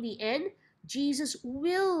 So in the end, Jesus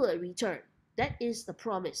will return. That is the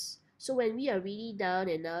promise. So when we are really down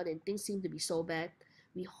and out and things seem to be so bad,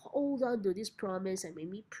 we hold on to this promise, and when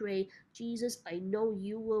we pray, Jesus, I know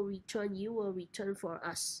you will return for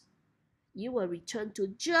us. You will return to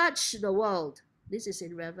judge the world. This is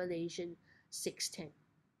in Revelation 6:10.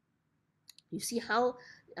 You see how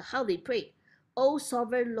they prayed. O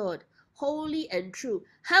sovereign Lord, holy and true,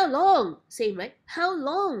 how long, same right? How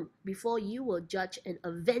long before you will judge and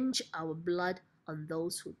avenge our blood on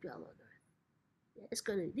those who dwell on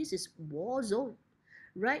earth? This is war zone.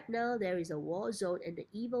 Right now there is a war zone, and the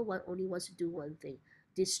evil one only wants to do one thing: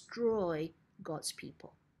 destroy God's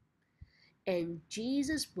people. And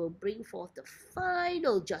Jesus will bring forth the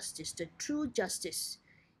final justice, the true justice.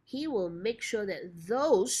 He will make sure that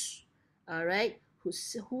those, all right,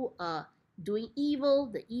 who are doing evil,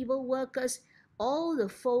 the evil workers, all the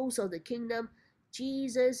foes of the kingdom,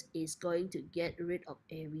 Jesus is going to get rid of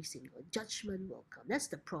every single. Judgment will come. That's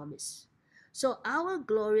the promise. So our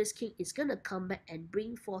glorious King is going to come back and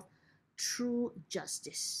bring forth true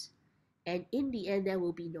justice. And in the end, there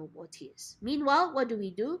will be no more tears. Meanwhile, what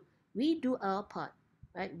do? We do our part,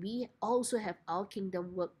 right? We also have our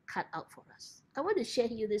kingdom work cut out for us. I want to share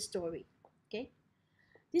you this story, okay?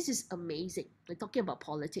 This is amazing. We're talking about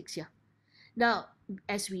politics here. Now,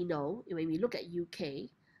 as we know, when we look at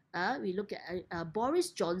UK, we look at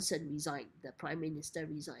Boris Johnson resigned, the Prime Minister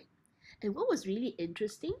resigned. And what was really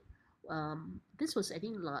interesting, this was, I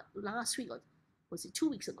think, last week, or was it 2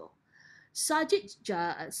 weeks ago? Sajid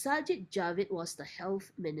Javid was the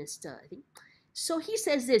health minister, I think. So he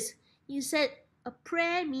says this. He said a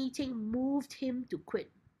prayer meeting moved him to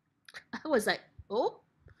quit. I was like, oh?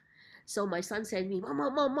 So my son said to me,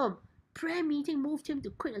 Mom, prayer meeting moved him to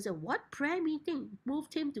quit. I said, what prayer meeting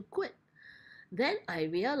moved him to quit? Then I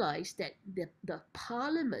realized that the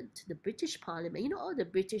parliament, the British parliament, you know, all the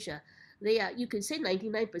British, you can say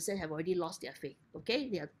 99% have already lost their faith, okay?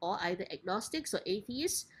 They are all either agnostics or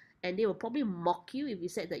atheists, and they will probably mock you if you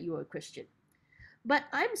said that you were a Christian. But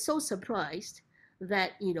I'm so surprised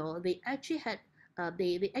that, you know, they actually had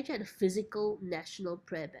a physical national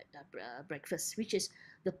prayer breakfast, which is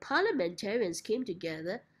the parliamentarians came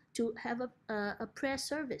together to have a prayer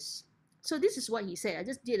service. So this is what he said. I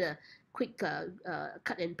just did a quick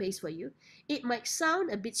cut and paste for you. It might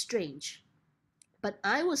sound a bit strange, but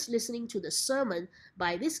I was listening to the sermon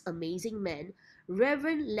by this amazing man,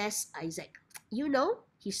 Reverend Les Isaac. You know,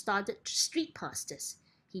 he started Street Pastors.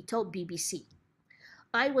 He told BBC.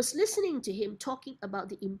 I was listening to him talking about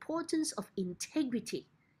the importance of integrity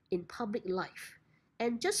in public life,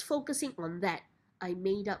 and just focusing on that, I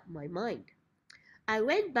made up my mind. I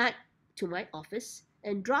went back to my office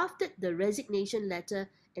and drafted the resignation letter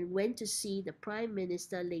and went to see the Prime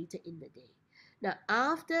Minister later in the day. Now,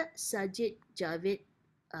 after Sajid Javid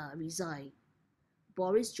resigned,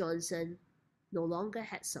 Boris Johnson no longer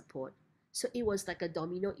had support, so it was like a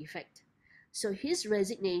domino effect. So his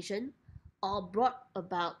resignation all brought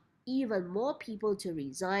about even more people to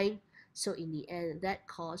resign. So in the end, that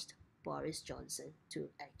caused Boris Johnson to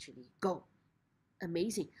actually go.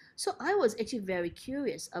 Amazing. So I was actually very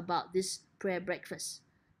curious about this prayer breakfast,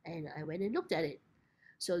 and I went and looked at it.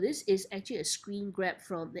 So this is actually a screen grab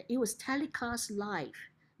it was telecast live,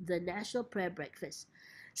 the National Prayer Breakfast.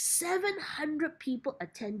 700 people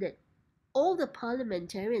attended. All the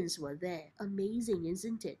parliamentarians were there. Amazing,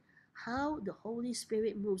 isn't it? How the Holy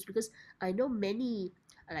Spirit moves, because I know many,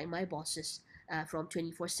 like my bosses from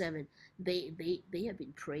 24/7, they have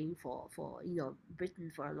been praying for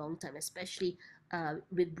Britain for a long time, especially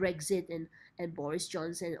with Brexit and Boris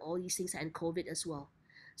Johnson and all these things, and COVID as well.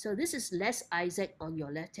 So this is Les Isaac on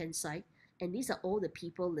your left-hand side, and these are all the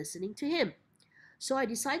people listening to him. So I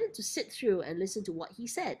decided to sit through and listen to what he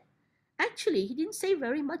said. Actually, he didn't say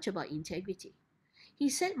very much about integrity. He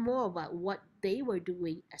said more about what they were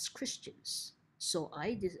doing as Christians. So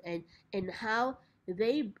I did, and how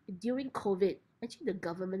they during COVID, actually the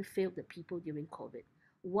government failed the people during COVID.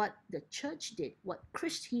 What the church did,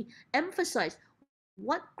 he emphasized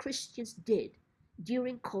what Christians did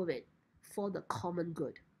during COVID for the common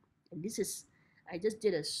good. And this is, I just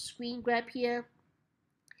did a screen grab here.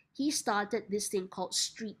 He started this thing called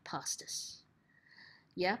street pastors.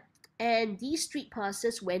 Yeah. And these street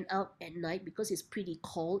pastors went out at night because it's pretty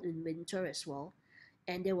cold in winter as well.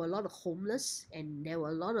 And there were a lot of homeless, and there were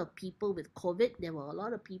a lot of people with COVID. There were a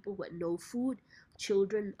lot of people who had no food,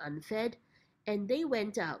 children unfed. And they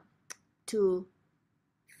went out to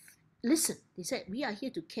listen. They said, we are here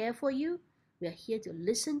to care for you. We are here to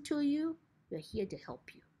listen to you. We are here to help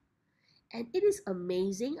you. And it is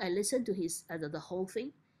amazing. I listened to his the whole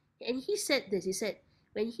thing. And he said this. He said,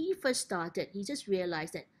 when he first started, he just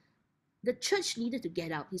realized that the church needed to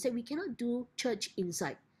get out. He said, we cannot do church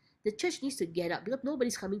inside. The church needs to get out because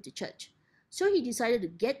nobody's coming to church. So he decided to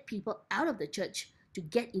get people out of the church to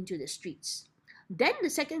get into the streets. Then the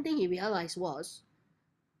second thing he realized was,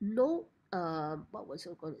 what was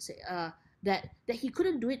I going to say? That he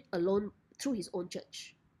couldn't do it alone through his own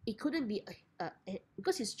church. It couldn't be,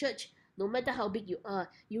 because his church, no matter how big you are,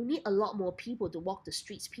 you need a lot more people to walk the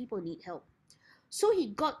streets. People need help. So he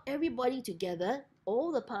got everybody together.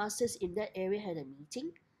 All the pastors in that area had a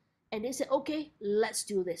meeting, and they said, okay, let's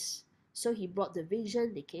do this. So he brought the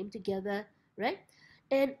vision. They came together, right?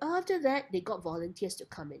 And after that, they got volunteers to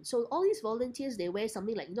come in. So all these volunteers, they wear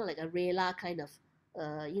something like, like a rela kind of,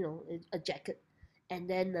 a jacket. And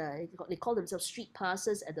then they call themselves street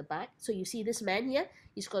pastors at the back. So you see this man here,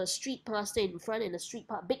 he's got a street pastor in front and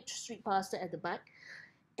a big street pastor at the back.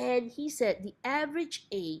 And he said the average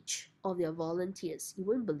age of their volunteers, you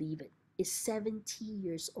wouldn't believe it, is 70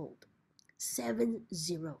 years old. 70.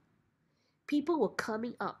 People were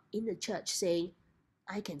coming up in the church saying,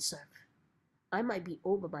 I can serve. I might be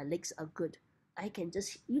old, but my legs are good. I can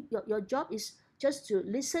just, your job is just to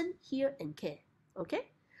listen, hear, and care. Okay?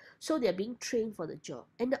 So they're being trained for the job.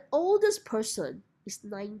 And the oldest person is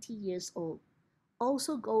 90 years old.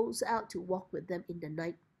 Also goes out to walk with them in the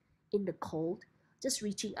night, in the cold, just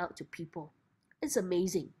reaching out to people. It's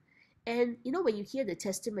amazing. And when you hear the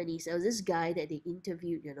testimonies, there was this guy that they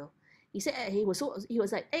interviewed, he said he was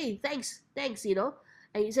like, hey, thanks,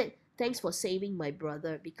 and he said, thanks for saving my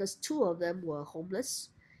brother, because two of them were homeless,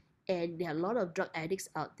 and there are a lot of drug addicts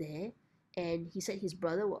out there. And he said his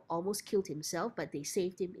brother almost killed himself, but they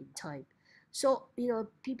saved him in time. So,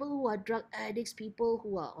 people who are drug addicts, people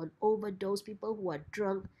who are on overdose, people who are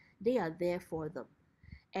drunk, they are there for them.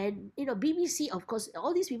 And, BBC, of course,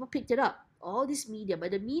 all these people picked it up, all this media,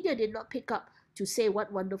 but the media did not pick up to say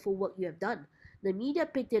what wonderful work you have done. The media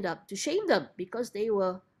picked it up to shame them because they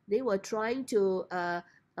were trying to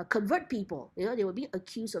convert people. They were being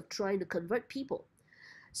accused of trying to convert people.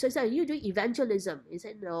 So he said, are you doing evangelism? He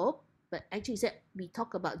said, no. But actually he said, we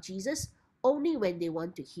talk about Jesus only when they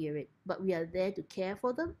want to hear it. But we are there to care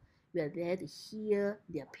for them. We are there to hear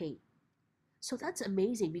their pain. So that's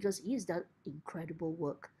amazing because he has done incredible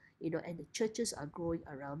work, and the churches are growing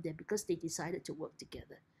around them because they decided to work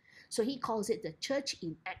together. So he calls it the Church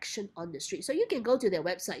in Action on the Street. So you can go to their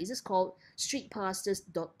website. It's just called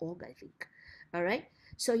streetpastors.org, I think. All right.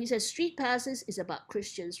 So he says street pastors is about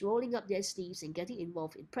Christians rolling up their sleeves and getting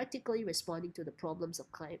involved in practically responding to the problems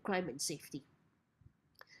of crime and safety.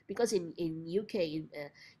 Because in UK,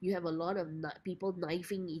 you have a lot of people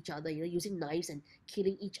knifing each other, using knives and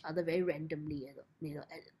killing each other very randomly, and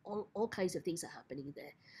all kinds of things are happening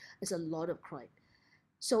there. There's a lot of crime.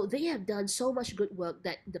 So they have done so much good work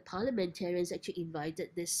that the parliamentarians actually invited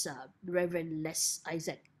this Reverend Les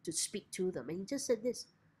Isaac to speak to them. And he just said this,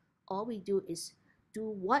 all we do is do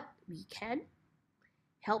what we can,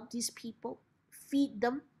 help these people, feed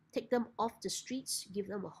them, take them off the streets, give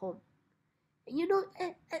them a home. And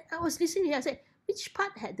and I was listening here, I said, which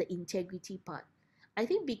part had the integrity part? I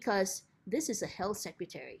think because this is a health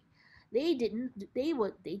secretary. They didn't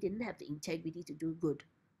have the integrity to do good.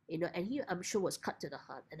 And he, I'm sure, was cut to the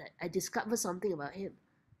heart. And I discovered something about him.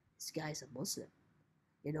 This guy is a Muslim,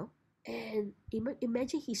 And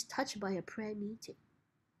imagine he's touched by a prayer meeting.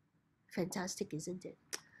 Fantastic, isn't it?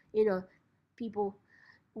 People,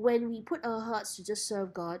 when we put our hearts to just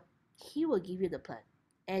serve God, He will give you the plan.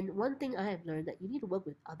 And one thing I have learned, that you need to work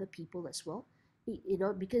with other people as well,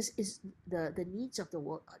 because the needs of the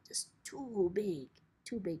world are just too big.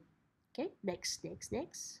 Okay, next.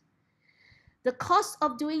 The cost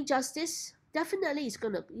of doing justice, definitely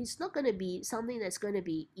it's not gonna be something that's gonna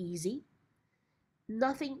be easy.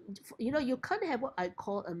 Nothing, you can't have what I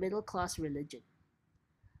call a middle class religion.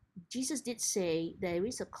 Jesus did say there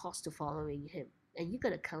is a cost to following him, and you got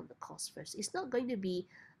to count the cost first. It's not going to be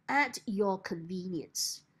at your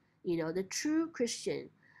convenience. The true Christian,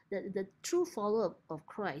 the true follower of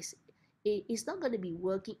Christ, is not going to be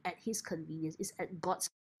working at his convenience. It's at God's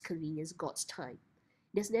convenience, God's time.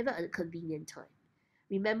 There's never a convenient time.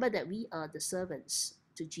 Remember that we are the servants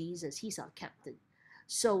to Jesus. He's our captain.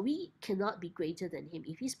 So we cannot be greater than him.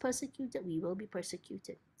 If he's persecuted, we will be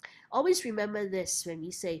persecuted. Always remember this when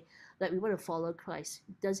we say that we want to follow Christ.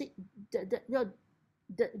 Do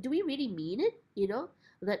we really mean it?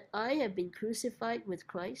 That I have been crucified with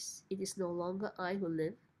Christ. It is no longer I who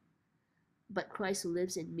live, but Christ who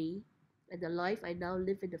lives in me. And the life I now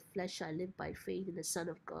live in the flesh, I live by faith in the Son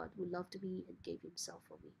of God who loved me and gave himself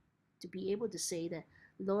for me. To be able to say that,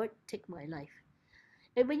 Lord, take my life.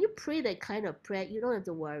 And when you pray that kind of prayer, you don't have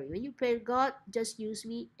to worry. When you pray, God, just use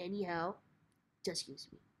me anyhow, just use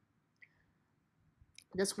me.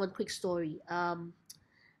 Just one quick story.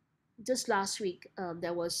 Just last week,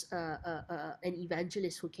 there was an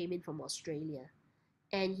evangelist who came in from Australia,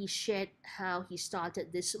 and he shared how he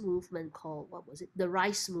started this movement called, what was it? The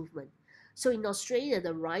Rice Movement. So in Australia,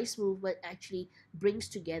 the Rice Movement actually brings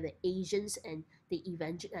together Asians, and they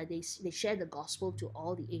share the gospel to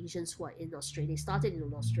all the Asians who are in Australia. They started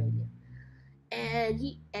in Australia,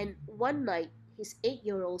 and one night his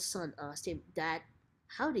 8-year-old son asked him, Dad,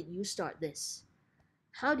 how did you start this?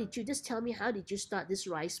 How did you just tell me, how did you start this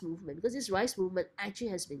rice movement? Because this rice movement actually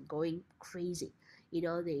has been going crazy.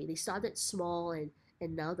 They started small, and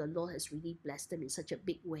now the Lord has really blessed them in such a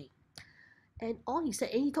big way. And all he said,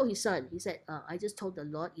 and he told his son, he said, I just told the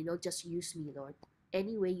Lord, just use me, Lord.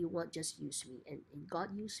 Any way you want, just use me. And God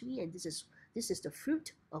used me, and this is the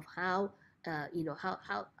fruit of how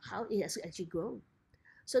how it has actually grown.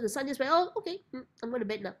 So the son just went, oh, okay, I'm going to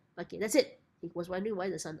bed now. Okay, that's it. He was wondering why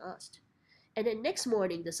the son asked. And then next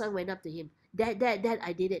morning, the son went up to him. Dad,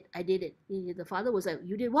 I did it. The father was like,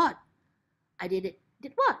 you did what? I did it.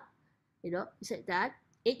 Did what? He said, Dad,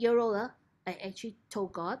 8-year-old, I actually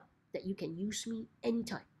told God that you can use me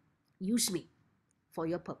anytime. Use me for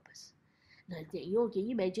your purpose. Now, can you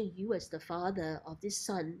imagine you as the father of this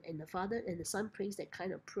son, and the son prays that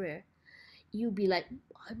kind of prayer? You'll be like,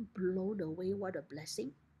 I'm blown away. What a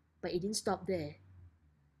blessing. But it didn't stop there.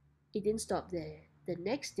 The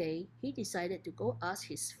next day, he decided to go ask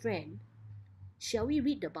his friend, shall we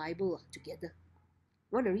read the Bible together?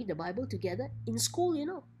 Want to read the Bible together? In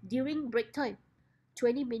school, during break time.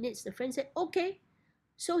 20 minutes, the friend said, okay.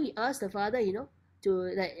 So he asked the father,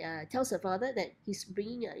 tells the father that he's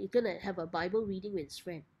going to have a Bible reading with his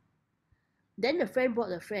friend. Then the friend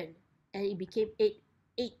brought a friend, and it became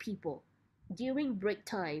eight people. During break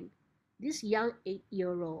time, this young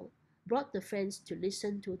 8-year-old brought the friends to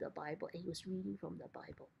listen to the Bible, and he was reading from the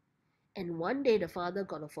Bible. And one day the father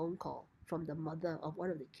got a phone call from the mother of one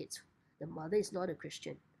of the kids. The mother is not a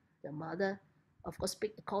Christian. The mother, of course,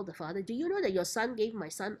 called the father. Do you know that your son gave my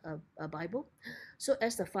son a Bible? So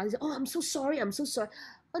as the father said, oh, I'm so sorry. Oh,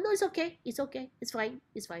 no, it's okay. It's fine.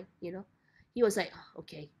 He was like, oh,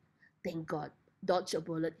 okay, thank God. Dodge a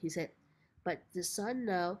bullet, he said. But the son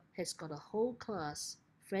now has got a whole class,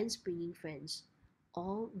 friends bringing friends,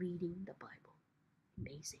 all reading the Bible.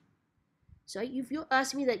 Amazing. So if you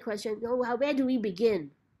ask me that question, where do we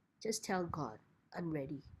begin? Just tell God, I'm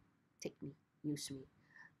ready. Take me, use me.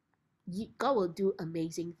 God will do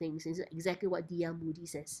amazing things. It's exactly what D.L. Moody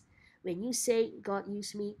says. When you say, God,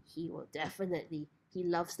 use me, he will definitely. He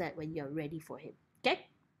loves that when you're ready for him. Okay?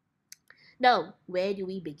 Now, where do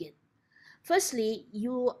we begin? Firstly,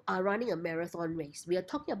 you are running a marathon race. We are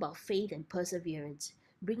talking about faith and perseverance,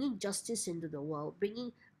 bringing justice into the world,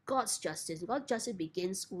 bringing God's justice. God's justice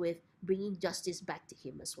begins with bringing justice back to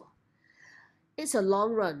him as well. It's a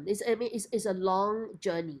long run. It's a long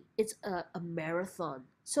journey. It's a marathon.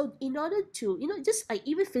 So in order to, just like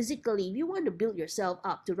even physically, if you want to build yourself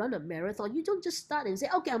up to run a marathon, you don't just start and say,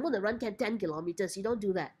 okay, I'm going to run 10 kilometers. You don't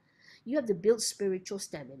do that. You have to build spiritual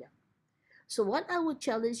stamina. So what I would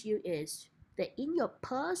challenge you is that in your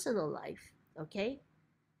personal life, okay,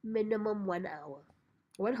 minimum 1 hour.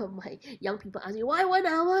 One of my young people asked me, why 1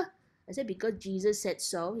 hour? I said, because Jesus said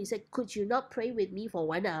so. He said, could you not pray with me for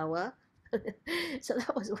 1 hour? So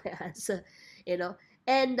that was my answer,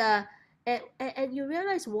 And you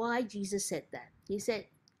realize why Jesus said that. He said,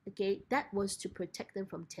 okay, that was to protect them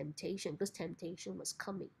from temptation, because temptation was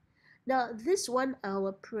coming. Now, this 1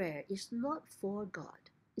 hour prayer is not for God.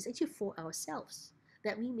 It's actually for ourselves.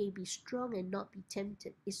 that we may be strong and not be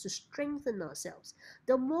tempted. It's to strengthen ourselves.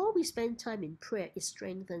 The more we spend time in prayer, it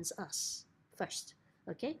strengthens us first.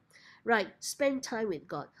 Okay? Right, spend time with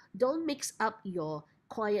God. Don't mix up your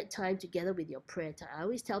quiet time together with your prayer time. I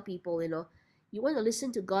always tell people, you want to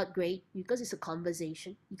listen to God, great, because it's a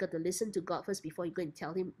conversation. You got to listen to God first before you go and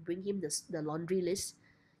tell him, bring him the laundry list.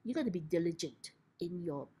 You got to be diligent in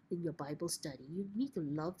your Bible study. You need to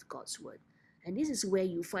love God's word. And this is where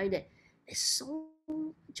you find that there's so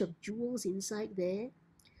much of jewels inside there.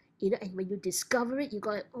 And when you discover it, you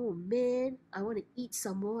go like, oh man, I want to eat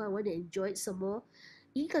some more. I want to enjoy it some more.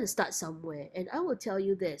 You got to start somewhere. And I will tell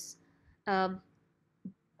you this.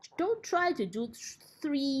 Don't try to do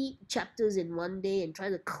 3 chapters in one day and try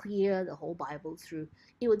to clear the whole Bible through.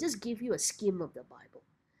 It will just give you a skim of the Bible.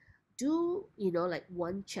 Do, like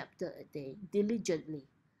 1 chapter a day, diligently.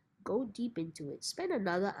 Go deep into it. Spend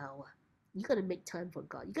another hour. You got to make time for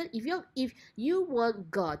God. If you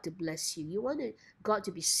want God to bless you, you want God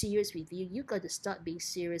to be serious with you, you got to start being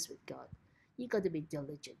serious with God. You got to be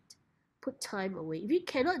diligent. Put time away. If you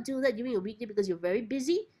cannot do that during a weekday because you're very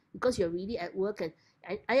busy, because you're really at work, and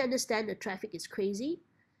I understand the traffic is crazy,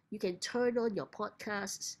 you can turn on your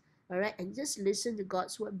podcasts, all right, and just listen to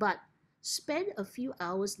God's word. But spend a few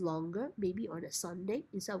hours longer, maybe on a Sunday,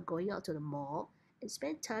 instead of going out to the mall, and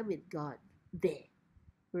spend time with God there,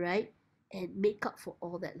 right? And make up for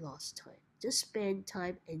all that lost time. Just spend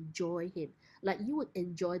time, enjoy him, like you would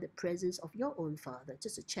enjoy the presence of your own father,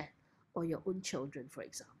 just a chat, or your own children, for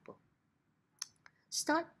example.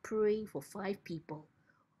 Start praying for 5 people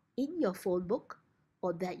in your phone book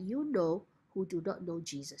or that you know who do not know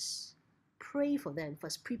Jesus. Pray for them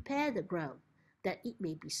first. Prepare the ground that it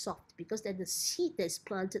may be soft, because then the seed that's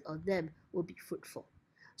planted on them will be fruitful.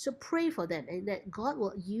 So pray for them, and that God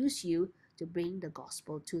will use you to bring the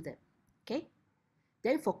gospel to them. Okay?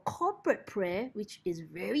 Then for corporate prayer, which is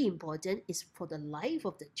very important, is for the life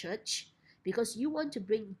of the church, because you want to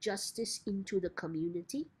bring justice into the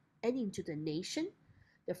community and into the nation.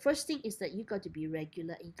 The first thing is that you got to be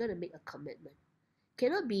regular, and you got to make a commitment.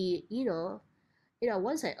 Cannot be,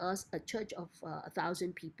 once I asked a church of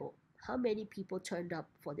 1,000 people, how many people turned up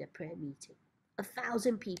for their prayer meeting?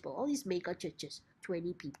 1,000 people. All these mega churches,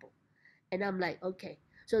 20 people. And I'm like, okay,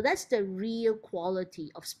 so that's the real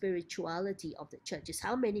quality of spirituality of the church, is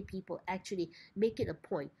how many people actually make it a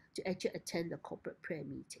point to actually attend the corporate prayer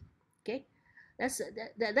meeting. Okay,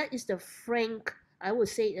 that is the frank, I would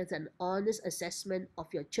say, it's an honest assessment of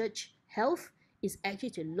your church health, is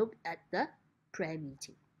actually to look at the prayer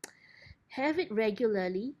meeting. Have it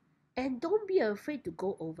regularly, and don't be afraid to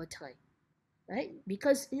go overtime, right?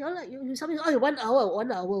 Because something, 1 hour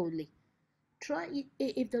only. Try it.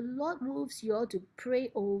 If the Lord moves you all to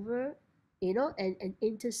pray over, and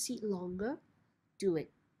intercede longer, do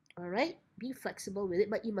it. All right, be flexible with it,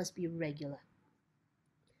 but you must be regular.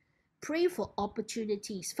 Pray for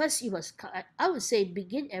opportunities. First, you must, I would say,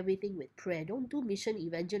 begin everything with prayer. Don't do mission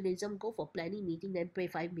evangelism. Go for planning meeting, then pray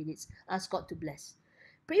 5 minutes. Ask God to bless.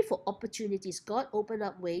 Pray for opportunities. God, open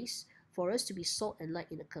up ways for us to be salt and light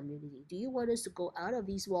in the community. Do you want us to go out of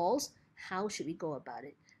these walls? How should we go about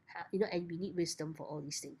it? And we need wisdom for all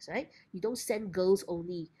these things, right? You don't send girls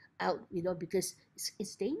only out, because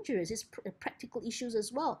it's dangerous. It's practical issues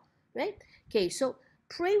as well, right? Okay, so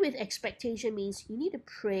pray with expectation means you need to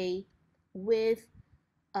pray with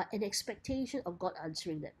an expectation of God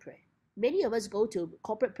answering that prayer. Many of us go to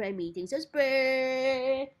corporate prayer meetings, just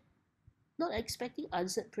pray, not expecting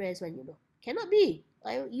answered prayers when cannot be.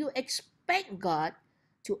 You expect God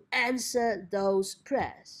to answer those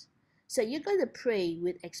prayers. So you're going to pray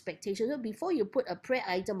with expectation. So before you put a prayer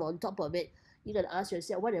item on top of it, you're going to ask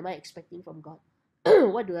yourself, what am I expecting from God?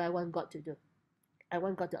 What do I want God to do? I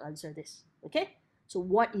want God to answer this. Okay? So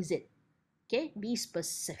what is it? Okay? Be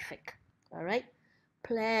specific. All right?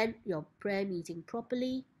 Plan your prayer meeting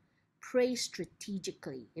properly. Pray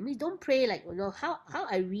strategically. I mean, don't pray like,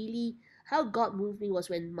 how God moved me was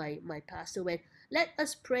when my pastor went, let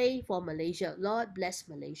us pray for Malaysia. Lord, bless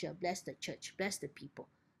Malaysia. Bless the church. Bless the people.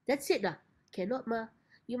 That's it lah. Cannot ma.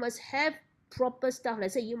 You must have proper stuff. Like I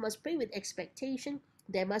say, you must pray with expectation.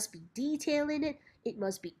 There must be detail in it. It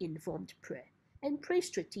must be informed prayer. And pray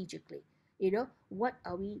strategically. How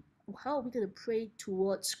are we going to pray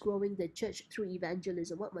towards growing the church through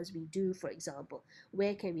evangelism? What must we do, for example?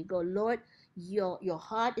 Where can we go? Lord, your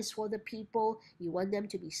heart is for the people. You want them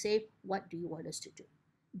to be saved. What do you want us to do?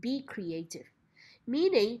 Be creative.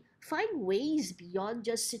 Meaning, find ways beyond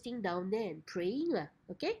just sitting down there and praying.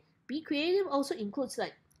 Okay? Be creative also includes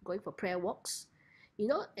like going for prayer walks.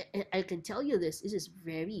 I can tell you this is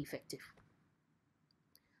very effective.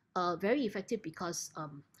 Very effective because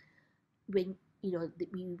when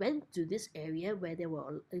we went to this area where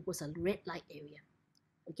it was a red light area.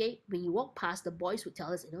 Okay, when you walk past, the boys would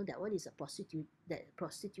tell us, that one is a prostitute,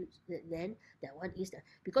 then that one is that.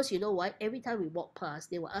 Because you know why? Every time we walk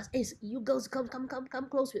past, they will ask, hey, you girls, come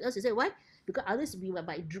close with us. They say, why? Because others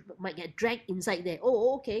might get dragged inside there.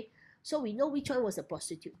 Oh, okay. So we know which one was a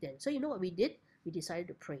prostitute then. So you know what we did? We decided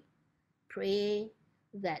to pray. Pray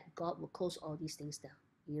that God will close all these things down.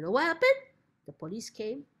 You know what happened? The police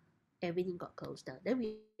came, everything got closed down. Then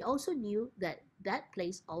we also knew that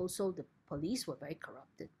place also, the police were very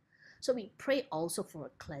corrupted. So we pray also for a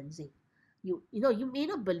cleansing. You may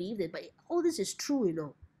not believe it, but all this is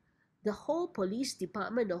true. The whole police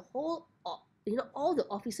department, the whole all the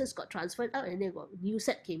officers got transferred out, and then a new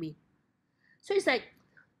set came in. So it's like,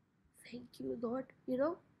 thank you, Lord.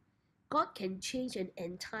 God can change an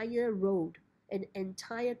entire road, an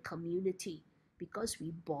entire community, because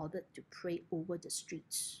we bothered to pray over the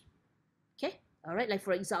streets. Okay, all right. Like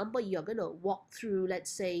for example, you're gonna walk through,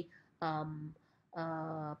 let's say,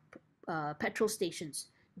 petrol stations.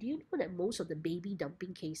 Do you know that most of the baby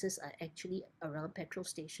dumping cases are actually around petrol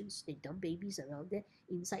stations? They dump babies around there,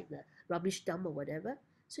 inside the rubbish dump or whatever.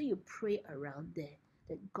 So you pray around there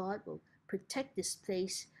that God will protect this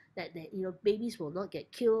place, that babies will not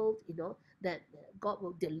get killed, that God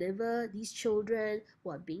will deliver these children who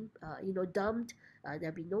are being dumped.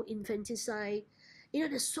 There'll be no infanticide.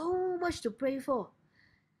 There's so much to pray for.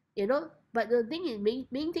 But the thing is,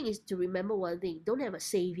 main thing is to remember one thing: don't have a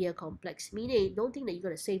savior complex. Meaning, don't think that you're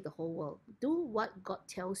gonna save the whole world. Do what God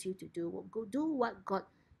tells you to do. Go do what God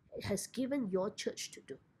has given your church to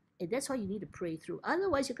do, and that's why you need to pray through.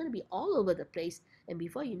 Otherwise, you're gonna be all over the place, and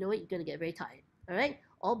before you know it, you're gonna get very tired. All right,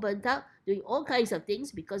 all burnt out, doing all kinds of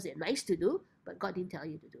things because they're nice to do, but God didn't tell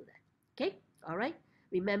you to do that. Okay, all right.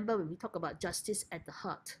 Remember, when we talk about justice at the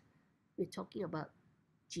heart, we're talking about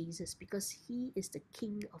Jesus, because he is the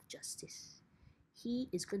King of justice. He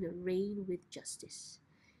is going to reign with justice,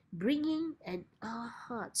 bringing and our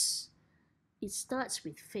hearts. It starts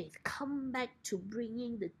with faith. Come back to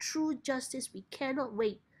bringing the true justice. We cannot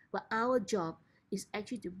wait, but our job is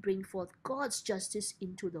actually to bring forth God's justice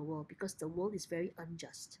into the world, because the world is very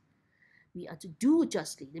unjust. We are to do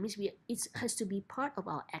justly. That means it has to be part of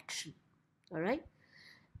our action. All right.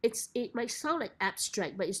 It might sound like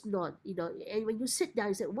abstract, but it's not. And when you sit down,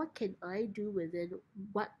 you say, what can I do within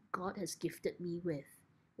what God has gifted me with?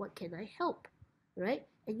 What can I help? Right?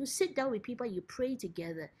 And you sit down with people, you pray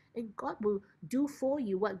together, and God will do for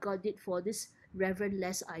you what God did for this Reverend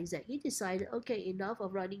Les Isaac. He decided, okay, enough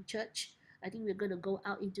of running church. I think we're going to go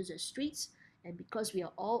out into the streets, and because we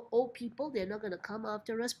are all old people, they're not going to come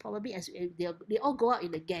after us, probably, as they all go out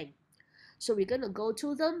in a gang. So we're going to go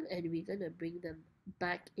to them, and we're going to bring them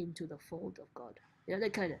back into the fold of God.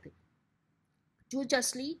 That kind of thing. Do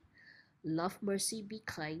justly, love mercy, be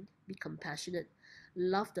kind, be compassionate,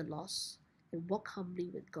 love the lost, and walk humbly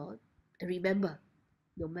with God. And remember,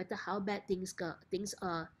 no matter how bad things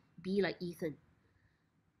are, be like Ethan.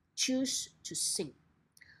 Choose to sing.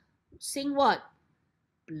 Sing what?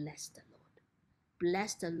 Bless the Lord.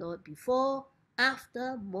 Bless the Lord before,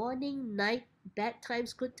 after, morning, night, bad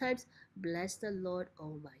times, good times. Bless the Lord,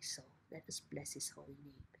 oh my soul. Let us bless his holy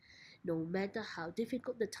name. No matter how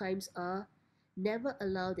difficult the times are, never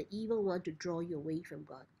allow the evil one to draw you away from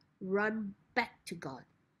God. Run back to God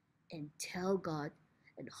and tell God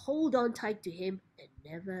and hold on tight to him and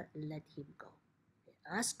never let him go.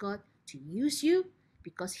 And ask God to use you,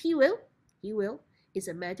 because he will. It's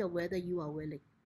a matter of whether you are willing.